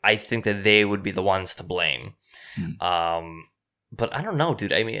it, I think that they would be the ones to blame. But I don't know,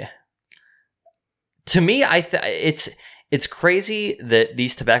 dude. I mean, to me, it's crazy that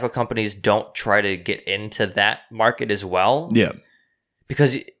these tobacco companies don't try to get into that market as well. Yeah.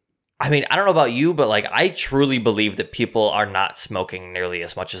 Because, I mean, I don't know about you, but like, I truly believe that people are not smoking nearly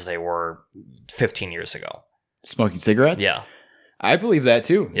as much as they were 15 years ago. Smoking cigarettes? Yeah. I believe that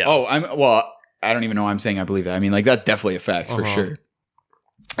too. Yeah. Oh, I don't even know why I'm saying I believe that. I mean, like, that's definitely a fact for sure.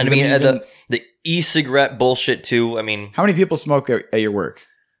 And I mean, the e-cigarette bullshit too. I mean, how many people smoke at your work?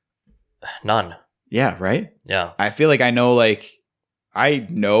 None. Yeah, right? Yeah. I feel like I know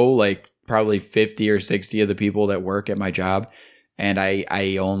probably 50 or 60 of the people that work at my job, and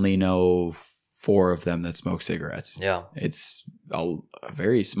I only know 4 of them that smoke cigarettes. Yeah. It's a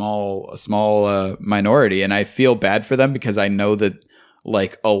very small minority, and I feel bad for them because I know that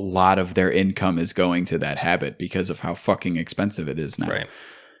like a lot of their income is going to that habit because of how fucking expensive it is now.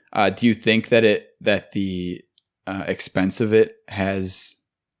 Right. Do you think that the expense of it has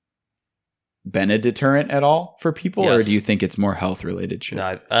been a deterrent at all for people, Yes. or do you think it's more health related shit?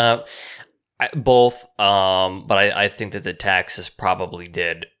 No, both. But I think that the taxes probably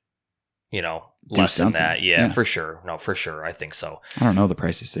did, you know, Do lessen something. that. Yeah, Yeah. for sure. No, for sure. I think so. I don't know the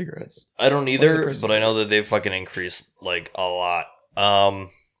price of cigarettes. I don't the either, price of but I know that they fucking increased like a lot. How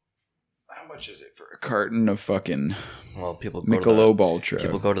much is it for a carton of fucking Well, people go Michelob Ultra?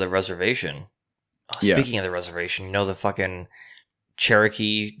 people go to the reservation. Oh, Yeah. Speaking of the reservation, you know the fucking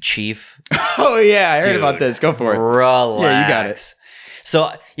Cherokee chief. Oh yeah, I heard Dude, about this. Go for it. Relax. Yeah, you got it.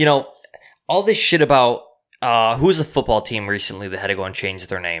 So, you know, all this shit about who was the football team recently that had to go and change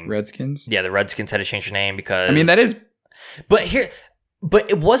their name? Redskins. Yeah, the Redskins had to change their name because I mean, that is But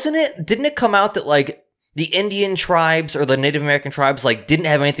it wasn't it? Didn't it come out that like the Indian tribes or the Native American tribes like didn't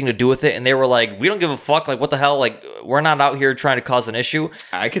have anything to do with it, and they were like, we don't give a fuck. Like, what the hell? Like, we're not out here trying to cause an issue.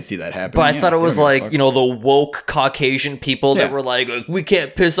 I could see that happening. But I yeah. thought it They was don't give a like, fuck. you know, the woke Caucasian people that Yeah. were like, we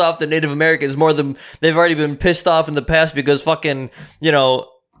can't piss off the Native Americans more than they've already been pissed off in the past because fucking, you know,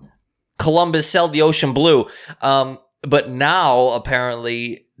 Columbus sailed the ocean blue. But now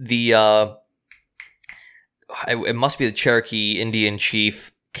apparently it must be the Cherokee Indian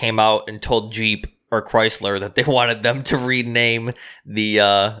chief came out and told Jeep or Chrysler that they wanted them to rename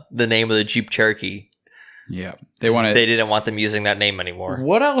the name of the Jeep Cherokee. Yeah, they want to. They didn't want them using that name anymore.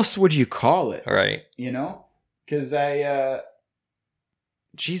 What else would you call it? All right. You know, because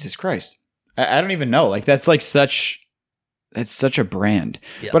Jesus Christ, I don't even know. Like that's such a brand.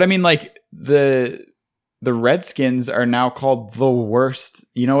 Yeah. But I mean, like the Redskins are now called the worst.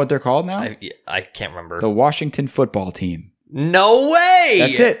 You know what they're called now? I can't remember. The Washington Football Team. No way.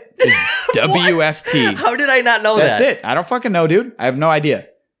 That's it. It's WFT. How did I not know That's that? it. I don't fucking know, dude. I have no idea.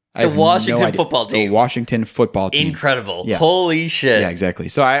 I The have Washington idea. Football Team. The Washington Football Team. Incredible. Yeah. Holy shit. Yeah, exactly.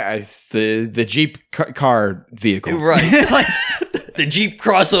 So the Jeep car vehicle. Right. Like the Jeep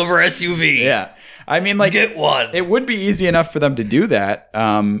crossover SUV. Yeah. I mean, like, Get one. it would be easy enough for them to do that.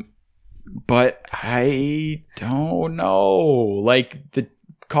 But I don't know. Like,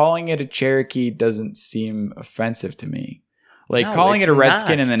 calling it a Cherokee doesn't seem offensive to me. Like, No, calling it's it a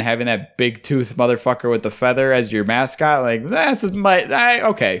Redskin not. and then having that big tooth motherfucker with the feather as your mascot, like, that's just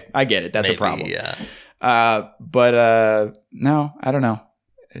okay, I get it. That's Maybe, a problem. Yeah. But no, I don't know.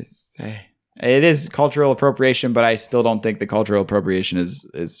 It is cultural appropriation, but I still don't think the cultural appropriation is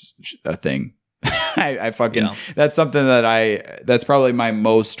a thing. I fucking Yeah. that's something that's probably my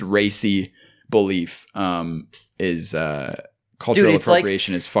most racy belief. Is cultural Dude, it's like-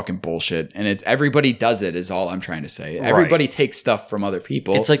 appropriation is fucking bullshit, and it's everybody does it. Is all I'm trying to say. Everybody takes stuff from other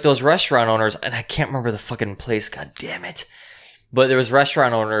people. It's like those restaurant owners, and I can't remember the fucking place, god damn it. But there was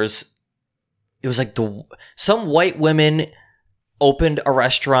restaurant owners. It was like some white women opened a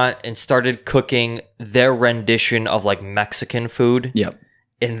restaurant and started cooking their rendition of like Mexican food. Yep.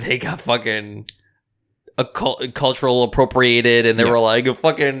 And they got fucking cultural appropriated, and they were like,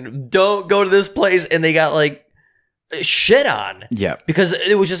 fucking don't go to this place, and they got like shit on. Yeah. Because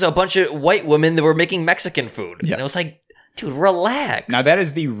it was just a bunch of white women that were making Mexican food. Yeah. And it was like, dude, relax. Now that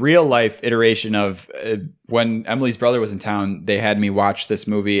is the real life iteration of when Emily's brother was in town. They had me watch this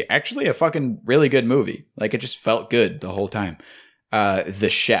movie. Actually, a fucking really good movie. Like, it just felt good the whole time. The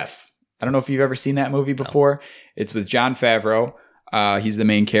Chef. I don't know if you've ever seen that movie before. No. It's with Jon Favreau. He's the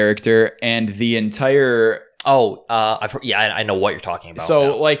main character, and the entire. I know what you're talking about. So,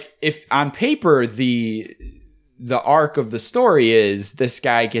 now. like, if on paper the arc of the story is this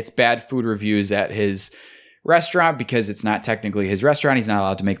guy gets bad food reviews at his restaurant because it's not technically his restaurant. He's not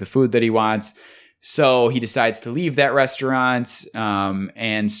allowed to make the food that he wants. So he decides to leave that restaurant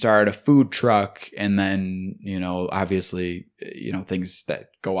and start a food truck. And then, obviously, things that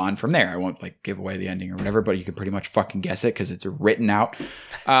go on from there. I won't like give away the ending or whatever, but you can pretty much fucking guess it because it's written out.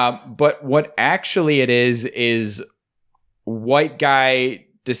 But what actually it is white guy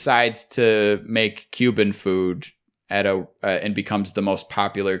decides to make Cuban food at and becomes the most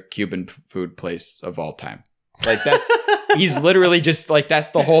popular Cuban food place of all time. Like he's literally just like,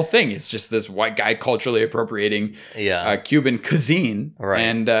 that's the whole thing. It's just this white guy culturally appropriating Cuban cuisine. Right.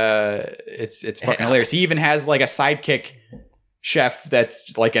 And it's fucking hilarious. He even has like a sidekick chef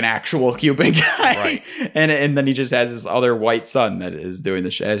that's like an actual Cuban guy. Right. And then he just has this other white son that is doing the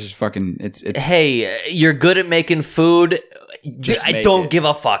shit. It's just fucking, it's hey, you're good at making food. I don't give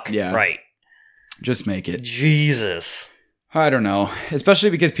a fuck. Yeah. Right. Just make it. Jesus. I don't know. Especially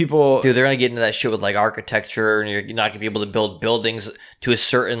because people... Dude, they're going to get into that shit with, like, architecture, and you're not going to be able to build buildings to a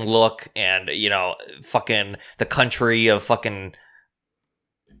certain look, and, fucking the country of fucking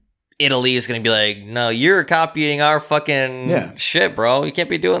Italy is going to be like, no, you're copying our fucking shit, bro. You can't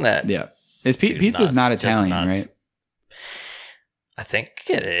be doing that. Yeah. Pizza's not Italian, right? I think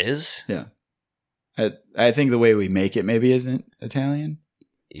it is. Yeah. I think the way we make it maybe isn't Italian.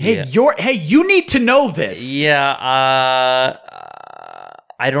 Yeah. Hey, you need to know this. Yeah,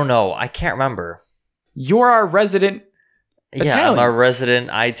 I don't know. I can't remember. You're our resident Italian. Yeah, I'm a resident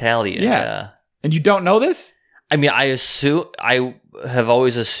Italian. Yeah. And you don't know this? I mean, I have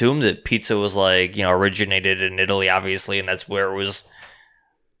always assumed that pizza was like, originated in Italy, obviously, and that's where it was.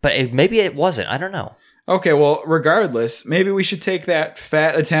 But maybe it wasn't. I don't know. Okay, well, regardless, maybe we should take that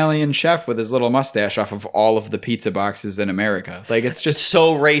fat Italian chef with his little mustache off of all of the pizza boxes in America. Like, it's just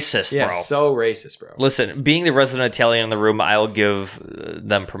so racist, bro. Yeah, so racist, bro. Listen, being the resident Italian in the room, I'll give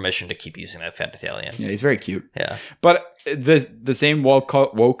them permission to keep using that fat Italian. Yeah, he's very cute. Yeah. But the same woke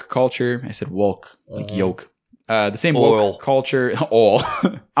culture, I said woke, like yolk. The same woke culture, oil.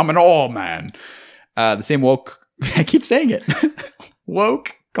 I'm an oil man. The same woke, I keep saying it,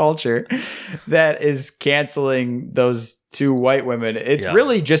 woke culture that is canceling those two white women. It's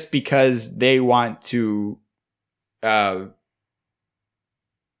really just because they want to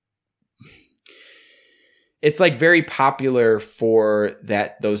it's like very popular for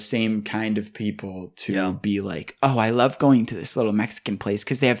those same kind of people to be like, oh, I love going to this little Mexican place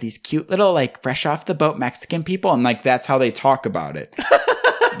because they have these cute little like fresh off the boat Mexican people, and like that's how they talk about it.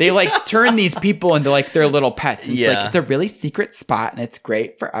 They like turn these people into like their little pets. And it's like, it's a really secret spot and it's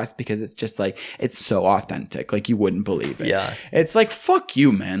great for us because it's just like, it's so authentic. Like you wouldn't believe it. Yeah. It's like, fuck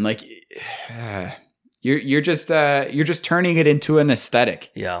you, man. Like you're just turning it into an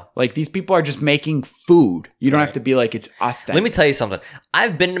aesthetic. Yeah. Like these people are just making food. You don't have to be like, it's authentic. Let me tell you something.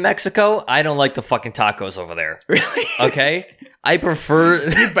 I've been to Mexico. I don't like the fucking tacos over there. Really? Okay. I prefer.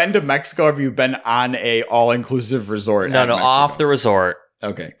 Have you been to Mexico or have you been on a all-inclusive resort? No, off the resort.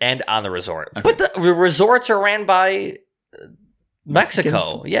 Okay. And on the resort. Okay. But the resorts are ran by Mexico.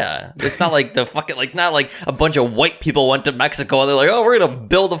 Mexicans? Yeah. It's not like not like a bunch of white people went to Mexico and they're like, oh, we're going to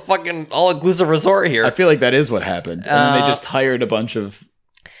build a fucking all-inclusive resort here. I feel like that is what happened. And then they just hired a bunch of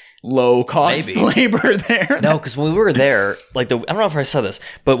low-cost labor there. No, because when we were there, I don't know if I said this,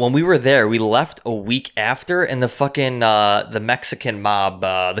 but when we were there, we left a week after and the fucking, the Mexican mob,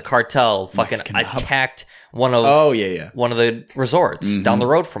 the cartel fucking attacked one of the resorts down the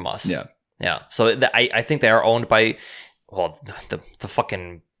road from us. Yeah. So I think they are owned by, well, the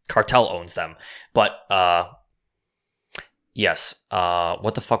fucking cartel owns them. But yes.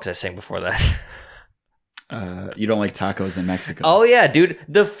 What the fuck was I saying before that? You don't like tacos in Mexico. Oh yeah, dude.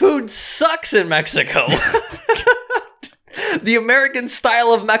 The food sucks in Mexico. The American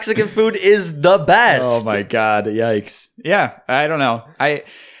style of Mexican food is the best. Oh my God. Yikes. Yeah. I don't know.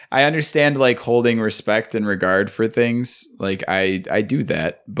 I understand like holding respect and regard for things. Like I do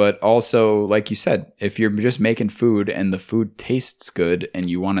that. But also, like you said, if you're just making food and the food tastes good and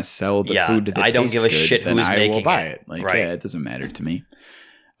you want to sell the food that I don't tastes give a good, shit then who's I making will buy it. it. Like, right. yeah, it doesn't matter to me.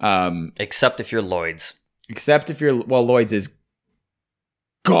 Except if you're Lloyd's. Except if you're, well, Lloyd's is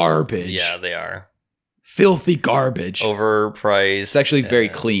garbage. Yeah, they are. Filthy garbage. Overpriced. It's actually very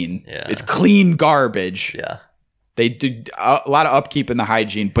clean. Yeah. It's clean garbage. Yeah. They do a lot of upkeep in the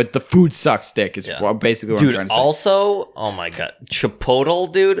hygiene, but the food sucks dick is basically what I'm trying to say. Also, oh my God.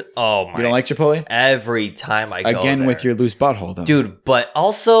 Chipotle, dude. Oh my. You don't like Chipotle? Every time I go Again there. with your loose butthole, though. Dude, but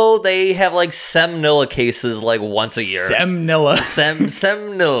also they have like Semnilla cases like once a year. Semnilla.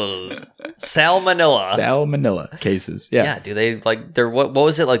 Semnilla. Salmonella cases. Yeah. Yeah, do they like their what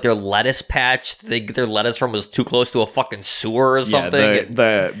was it like their lettuce patch they get their lettuce from was too close to a fucking sewer or something? Yeah,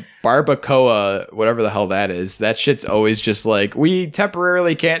 the barbacoa, whatever the hell that is, that shit's always just like, we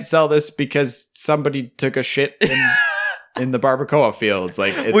temporarily can't sell this because somebody took a shit in the barbacoa fields.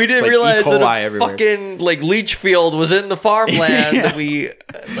 Like, we didn't like realize E. coli that a everywhere. fucking like leach field was in the farmland. Yeah.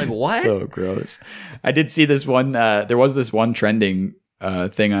 It's like, what? So gross. I did see this one. There was this one trending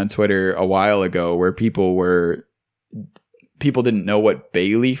thing on Twitter a while ago where people didn't know what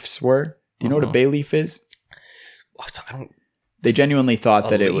bay leaves were. Do you know what a bay leaf is? I don't. They genuinely thought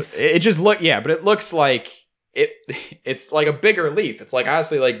that leaf? it just looked, yeah, but it looks like it's like a bigger leaf. It's like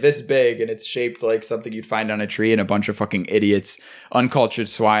honestly like this big, and it's shaped like something you'd find on a tree, and a bunch of fucking idiots, uncultured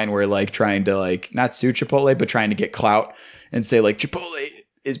swine were like trying to like not sue Chipotle, but trying to get clout and say like Chipotle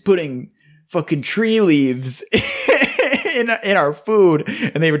is putting fucking tree leaves in our food,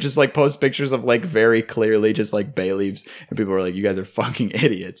 and they would just like post pictures of like very clearly just like bay leaves, and people were like, you guys are fucking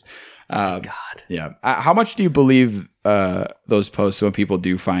idiots. God. Yeah. How much do you believe those posts when people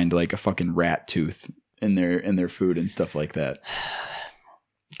do find like a fucking rat tooth in their food and stuff like that?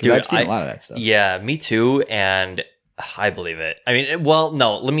 Dude, I've seen a lot of that stuff. Yeah, me too, and I believe it. I mean, well,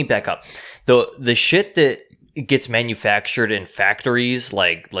 no, let me back up. The shit that gets manufactured in factories,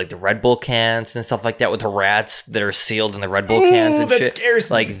 like the Red Bull cans and stuff like that, with the rats that are sealed in the Red Bull cans and that shit. Scares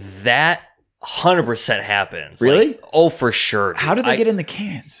me. Like that 100% happens. Really? Like, oh, for sure. Dude. How do they get in the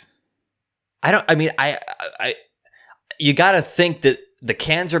cans? You got to think that the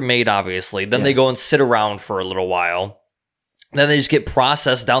cans are made, obviously. Then they go and sit around for a little while. Then they just get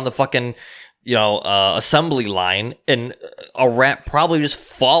processed down the fucking, assembly line. And a rat probably just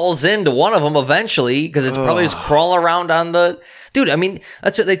falls into one of them eventually because it's probably just crawling around on the... Dude, I mean,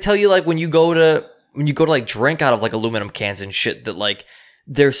 that's what they tell you, like, when you go to like drink out of like aluminum cans and shit, that like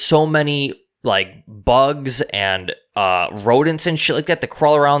there's so many like bugs and rodents and shit like that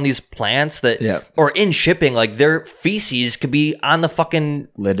crawl around these plants that or in shipping, like their feces could be on the fucking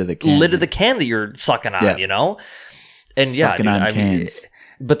lid of the can that you're sucking on, and sucking on cans.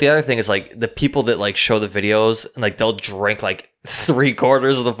 But the other thing is like the people that like show the videos and like they'll drink like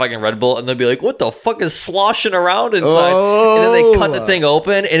 3/4 of the fucking Red Bull and they'll be like, what the fuck is sloshing around inside? And then they cut the thing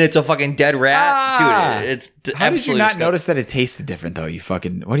open and it's a fucking dead rat. Dude, it's how did you not notice that it tasted different though? You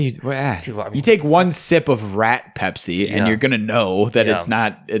fucking Dude, you take one sip of rat Pepsi and you're gonna know that it's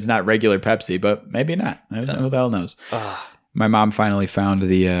not regular Pepsi, but maybe not. Who the hell knows? My mom finally found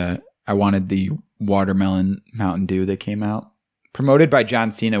I wanted the watermelon Mountain Dew that came out. Promoted by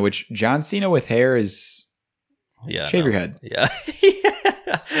John Cena, which John Cena with hair is shave your head. Yeah.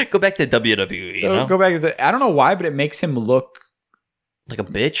 Go back to WWE. Go back to I don't know why, but it makes him look like a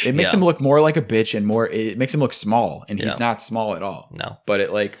bitch. It makes him look more like a bitch and it makes him look small, and he's not small at all. No. But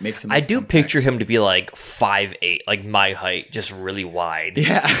it like makes him I do picture him to be like 5'8", like my height, just really wide.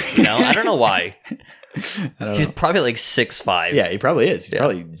 Yeah. I don't know why. He's probably like 6'5". Yeah, he probably is. He's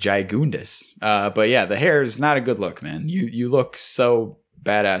probably gigundous. But yeah, the hair is not a good look, man. You look so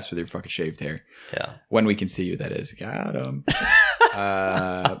badass with your fucking shaved hair. Yeah. When we can see you, that is. Got him.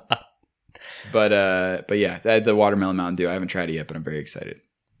 But yeah, the watermelon Mountain Dew. I haven't tried it yet, but I'm very excited.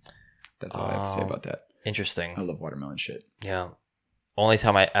 That's all I have to say about that. Interesting. I love watermelon shit. Yeah. Only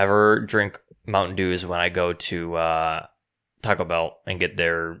time I ever drink Mountain Dew is when I go to Taco Bell and get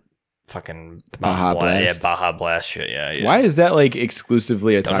their fucking Baja Blast. Baja Blast shit. Yeah. Why is that like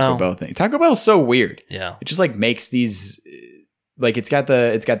exclusively a Taco Bell thing? Taco Bell's so weird. Yeah. It just like makes these like it's got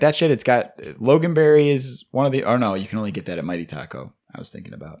that shit. It's got Loganberry is one of the. Oh no, you can only get that at Mighty Taco. I was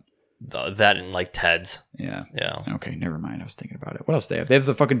thinking about that and like Ted's. Yeah. Yeah. Okay, never mind. I was thinking about it. What else do they have? They have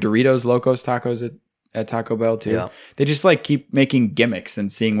the fucking Doritos Locos Tacos at Taco Bell too. Yeah. They just like keep making gimmicks and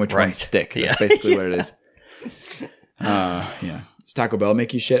seeing which ones stick. That's basically what it is. Yeah. Does Taco Bell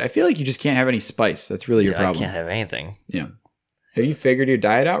make you shit? I feel like you just can't have any spice. That's really your problem. I can't have anything. Yeah. Have you figured your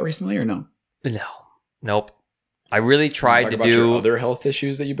diet out recently or no? No. Nope. I really tried to do your other health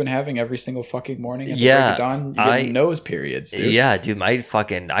issues that you've been having every single fucking morning. At the break of dawn. You're getting nose periods, dude. Yeah, dude. I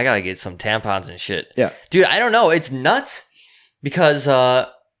gotta get some tampons and shit. Yeah, dude. I don't know. It's nuts because I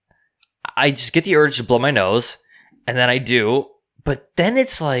just get the urge to blow my nose, and then I do, but then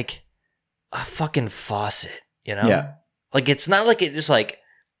it's like a fucking faucet, Yeah. Like it's not like it just like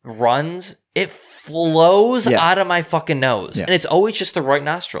runs. It flows out of my fucking nose, and it's always just the right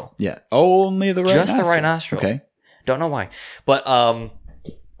nostril. Yeah, only the right nostril. Just the right nostril. Okay. Don't know why, but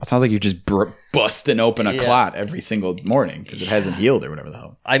it sounds like you're just busting open a clot every single morning because it hasn't healed or whatever the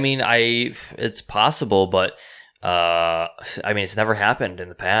hell. I mean, it's possible, but I mean, it's never happened in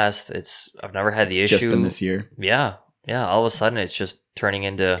the past. I've never had the issue. Just been this year. Yeah. Yeah, all of a sudden it's just turning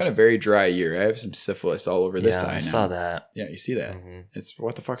into. It's been a very dry year. I have some syphilis all over this eye now. I saw that. Yeah, you see that? Mm-hmm. It's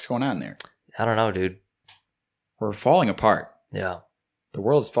what the fuck's going on there? I don't know, dude. We're falling apart. Yeah. The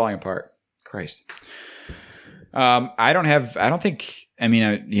world is falling apart. Christ. I don't think, I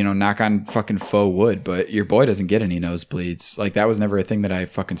mean, knock on fucking faux wood, but your boy doesn't get any nosebleeds. Like, that was never a thing that I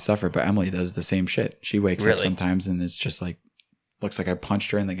fucking suffered, but Emily does the same shit. She wakes up sometimes and it's just like, looks like I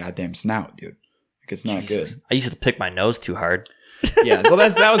punched her in the goddamn snout, dude. Like, it's not good. I used to pick my nose too hard. Yeah, well,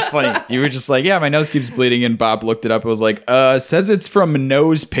 that was funny. You were just like, yeah, my nose keeps bleeding, and Bob looked it up and was like, says it's from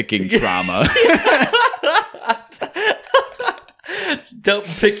nose picking trauma. Don't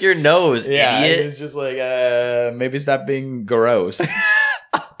pick your nose, idiot. It's just like, maybe stop being gross.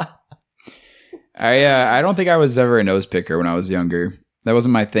 I don't think I was ever a nose picker when I was younger. That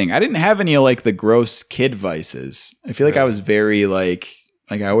wasn't my thing. I didn't have any of like the gross kid vices. I feel like I was very like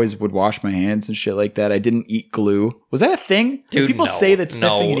I always would wash my hands and shit like that. I didn't eat glue. Was that a thing? Dude, people say that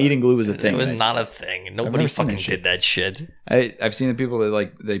sniffing and eating glue was a thing. It was not a thing. Nobody fucking did that shit. I've seen the people that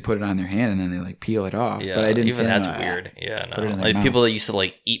like they put it on their hand and then they like peel it off. Yeah, but I didn't. Even that's weird. Yeah, no. Like people that used to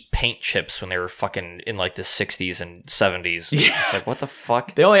like eat paint chips when they were fucking in like the 60s and 70s. Yeah. It's like, what the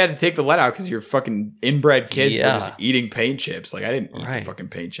fuck? They only had to take the lead out because you're fucking inbred kids were just eating paint chips. Like I didn't eat the fucking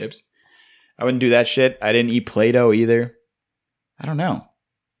paint chips. I wouldn't do that shit. I didn't eat Play-Doh either. I don't know.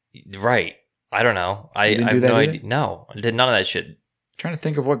 Right. I don't know. I have no idea. No, I did none of that shit. I'm trying to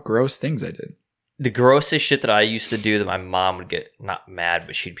think of what gross things I did. The grossest shit that I used to do that my mom would get not mad,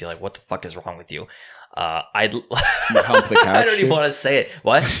 but she'd be like, "What the fuck is wrong with you?" I'd hump the couch. I don't even want to say it.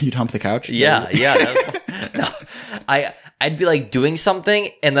 What? You'd hump the couch? Yeah. No, I'd be like doing something,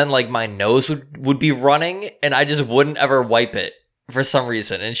 and then like my nose would be running, and I just wouldn't ever wipe it. For some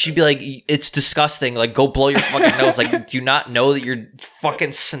reason, and she'd be like, "It's disgusting. Like, go blow your fucking nose. Like, do you not know that you're fucking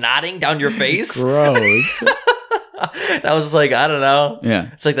snotting down your face?" Gross. And I was like, I don't know.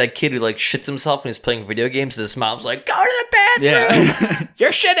 Yeah, it's like that kid who like shits himself when he's playing video games, and his mom's like, "Go to the bathroom. Yeah. You're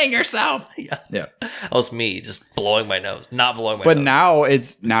shitting yourself." Yeah. That was me just blowing my nose, not blowing my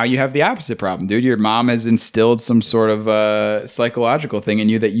nose. But now you have the opposite problem, dude. Your mom has instilled some sort of psychological thing in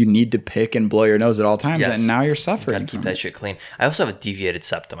you that you need to pick and blow your nose at all times, and now you're suffering. Gotta keep that shit clean. I also have a deviated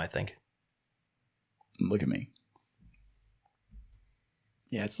septum, I think. Look at me.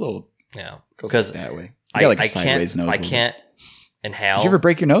 Yeah, it's a little. Yeah, goes that way. You got like a sideways nose. I can't inhale. Did you ever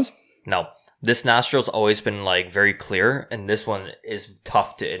break your nose? No. This nostril's always been like very clear, and this one is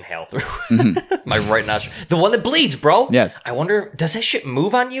tough to inhale through. Mm-hmm. My right nostril, the one that bleeds, bro. Yes. I wonder, does that shit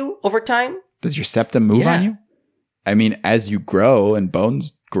move on you over time? Does your septum move on you? I mean, as you grow and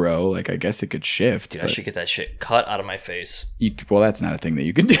bones grow, like I guess it could shift. Dude, I should get that shit cut out of my face. Well, that's not a thing that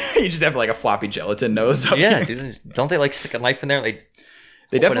you can do. You just have like a floppy gelatin nose. Up here. Dude. Don't they like stick a knife in there? And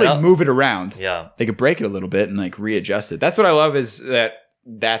they definitely move it around. Yeah. They could break it a little bit and like readjust it. That's what I love is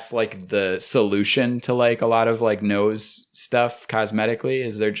that's like the solution to like a lot of like nose stuff cosmetically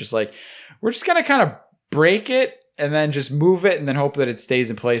is they're just like, we're just going to kind of break it and then just move it and then hope that it stays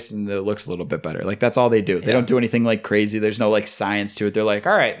in place and it looks a little bit better. Like that's all they do. They don't do anything like crazy. There's no like science to it. They're like,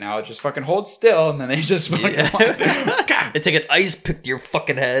 all right, now just fucking hold still. And then they just fucking they take an ice pick to your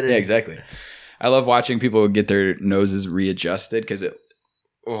fucking head. Yeah, exactly. I love watching people get their noses readjusted because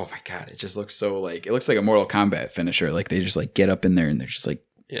oh my God, it just looks so like, it looks like a Mortal Kombat finisher. Like they just like get up in there and they're just like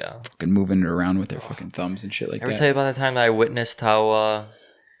fucking moving it around with their fucking thumbs and shit like that. Ever tell you about the time that I witnessed how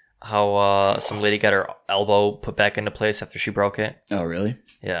some lady got her elbow put back into place after she broke it? Oh, really?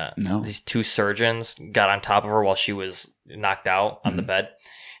 Yeah. No. These two surgeons got on top of her while she was knocked out on the bed.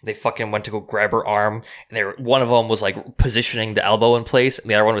 They fucking went to go grab her arm, and one of them was like positioning the elbow in place, and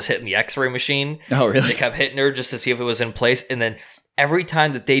the other one was hitting the X-ray machine. Oh, really? They kept hitting her just to see if it was in place, and then every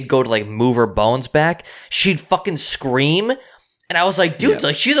time that they'd go to like move her bones back, she'd fucking scream. And I was like, dude,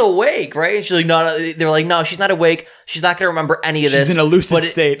 like she's awake, right? And she's like, no. They're like, no, she's not awake. She's not gonna remember any of this. She's in a lucid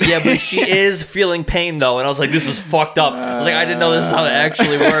state. Yeah, but she is feeling pain though. And I was like, this is fucked up. I was like, I didn't know this is how it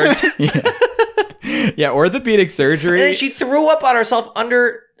actually worked. Yeah, orthopedic surgery. And then she threw up on herself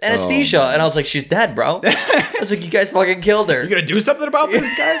under anesthesia, and I was like, she's dead, bro. I was like, you guys fucking killed her. You gonna do something about this,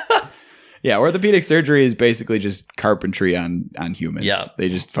 guys? Yeah, orthopedic surgery is basically just carpentry on humans. Yeah. They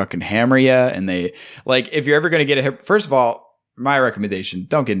just fucking hammer you, and they like if you're ever gonna get a hip. First of all, my recommendation: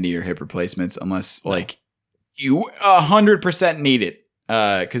 don't get knee or hip replacements unless like you 100% need it,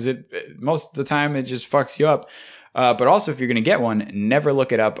 because it most of the time it just fucks you up. But also, if you're going to get one, never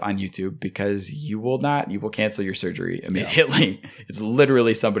look it up on YouTube because you will cancel your surgery immediately. Yeah. It's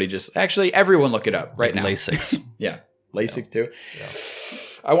literally somebody actually everyone look it up right now. LASIK. Yeah. LASIK too. Yeah.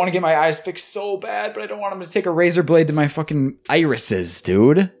 I want to get my eyes fixed so bad, but I don't want them to take a razor blade to my fucking irises,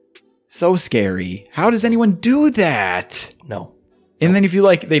 dude. So scary. How does anyone do that? No. And then if you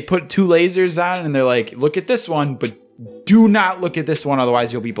like, they put 2 lasers on and they're like, look at this one, but do not look at this one,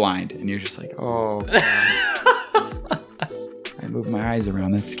 otherwise you'll be blind. And you're just like, oh. I move my eyes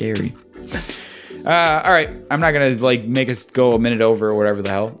around. That's scary. All right. I'm not going to like make us go a minute over or whatever the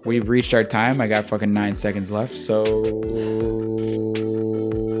hell. We've reached our time. I got fucking 9 seconds left. So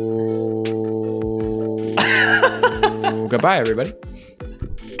goodbye, everybody.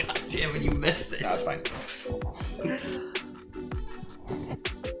 God damn it, you missed it. That's fine.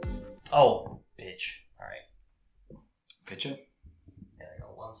 Oh, bitch. All right. Pitch it. Yeah, I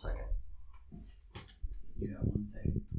got 1 second. You got 1 second.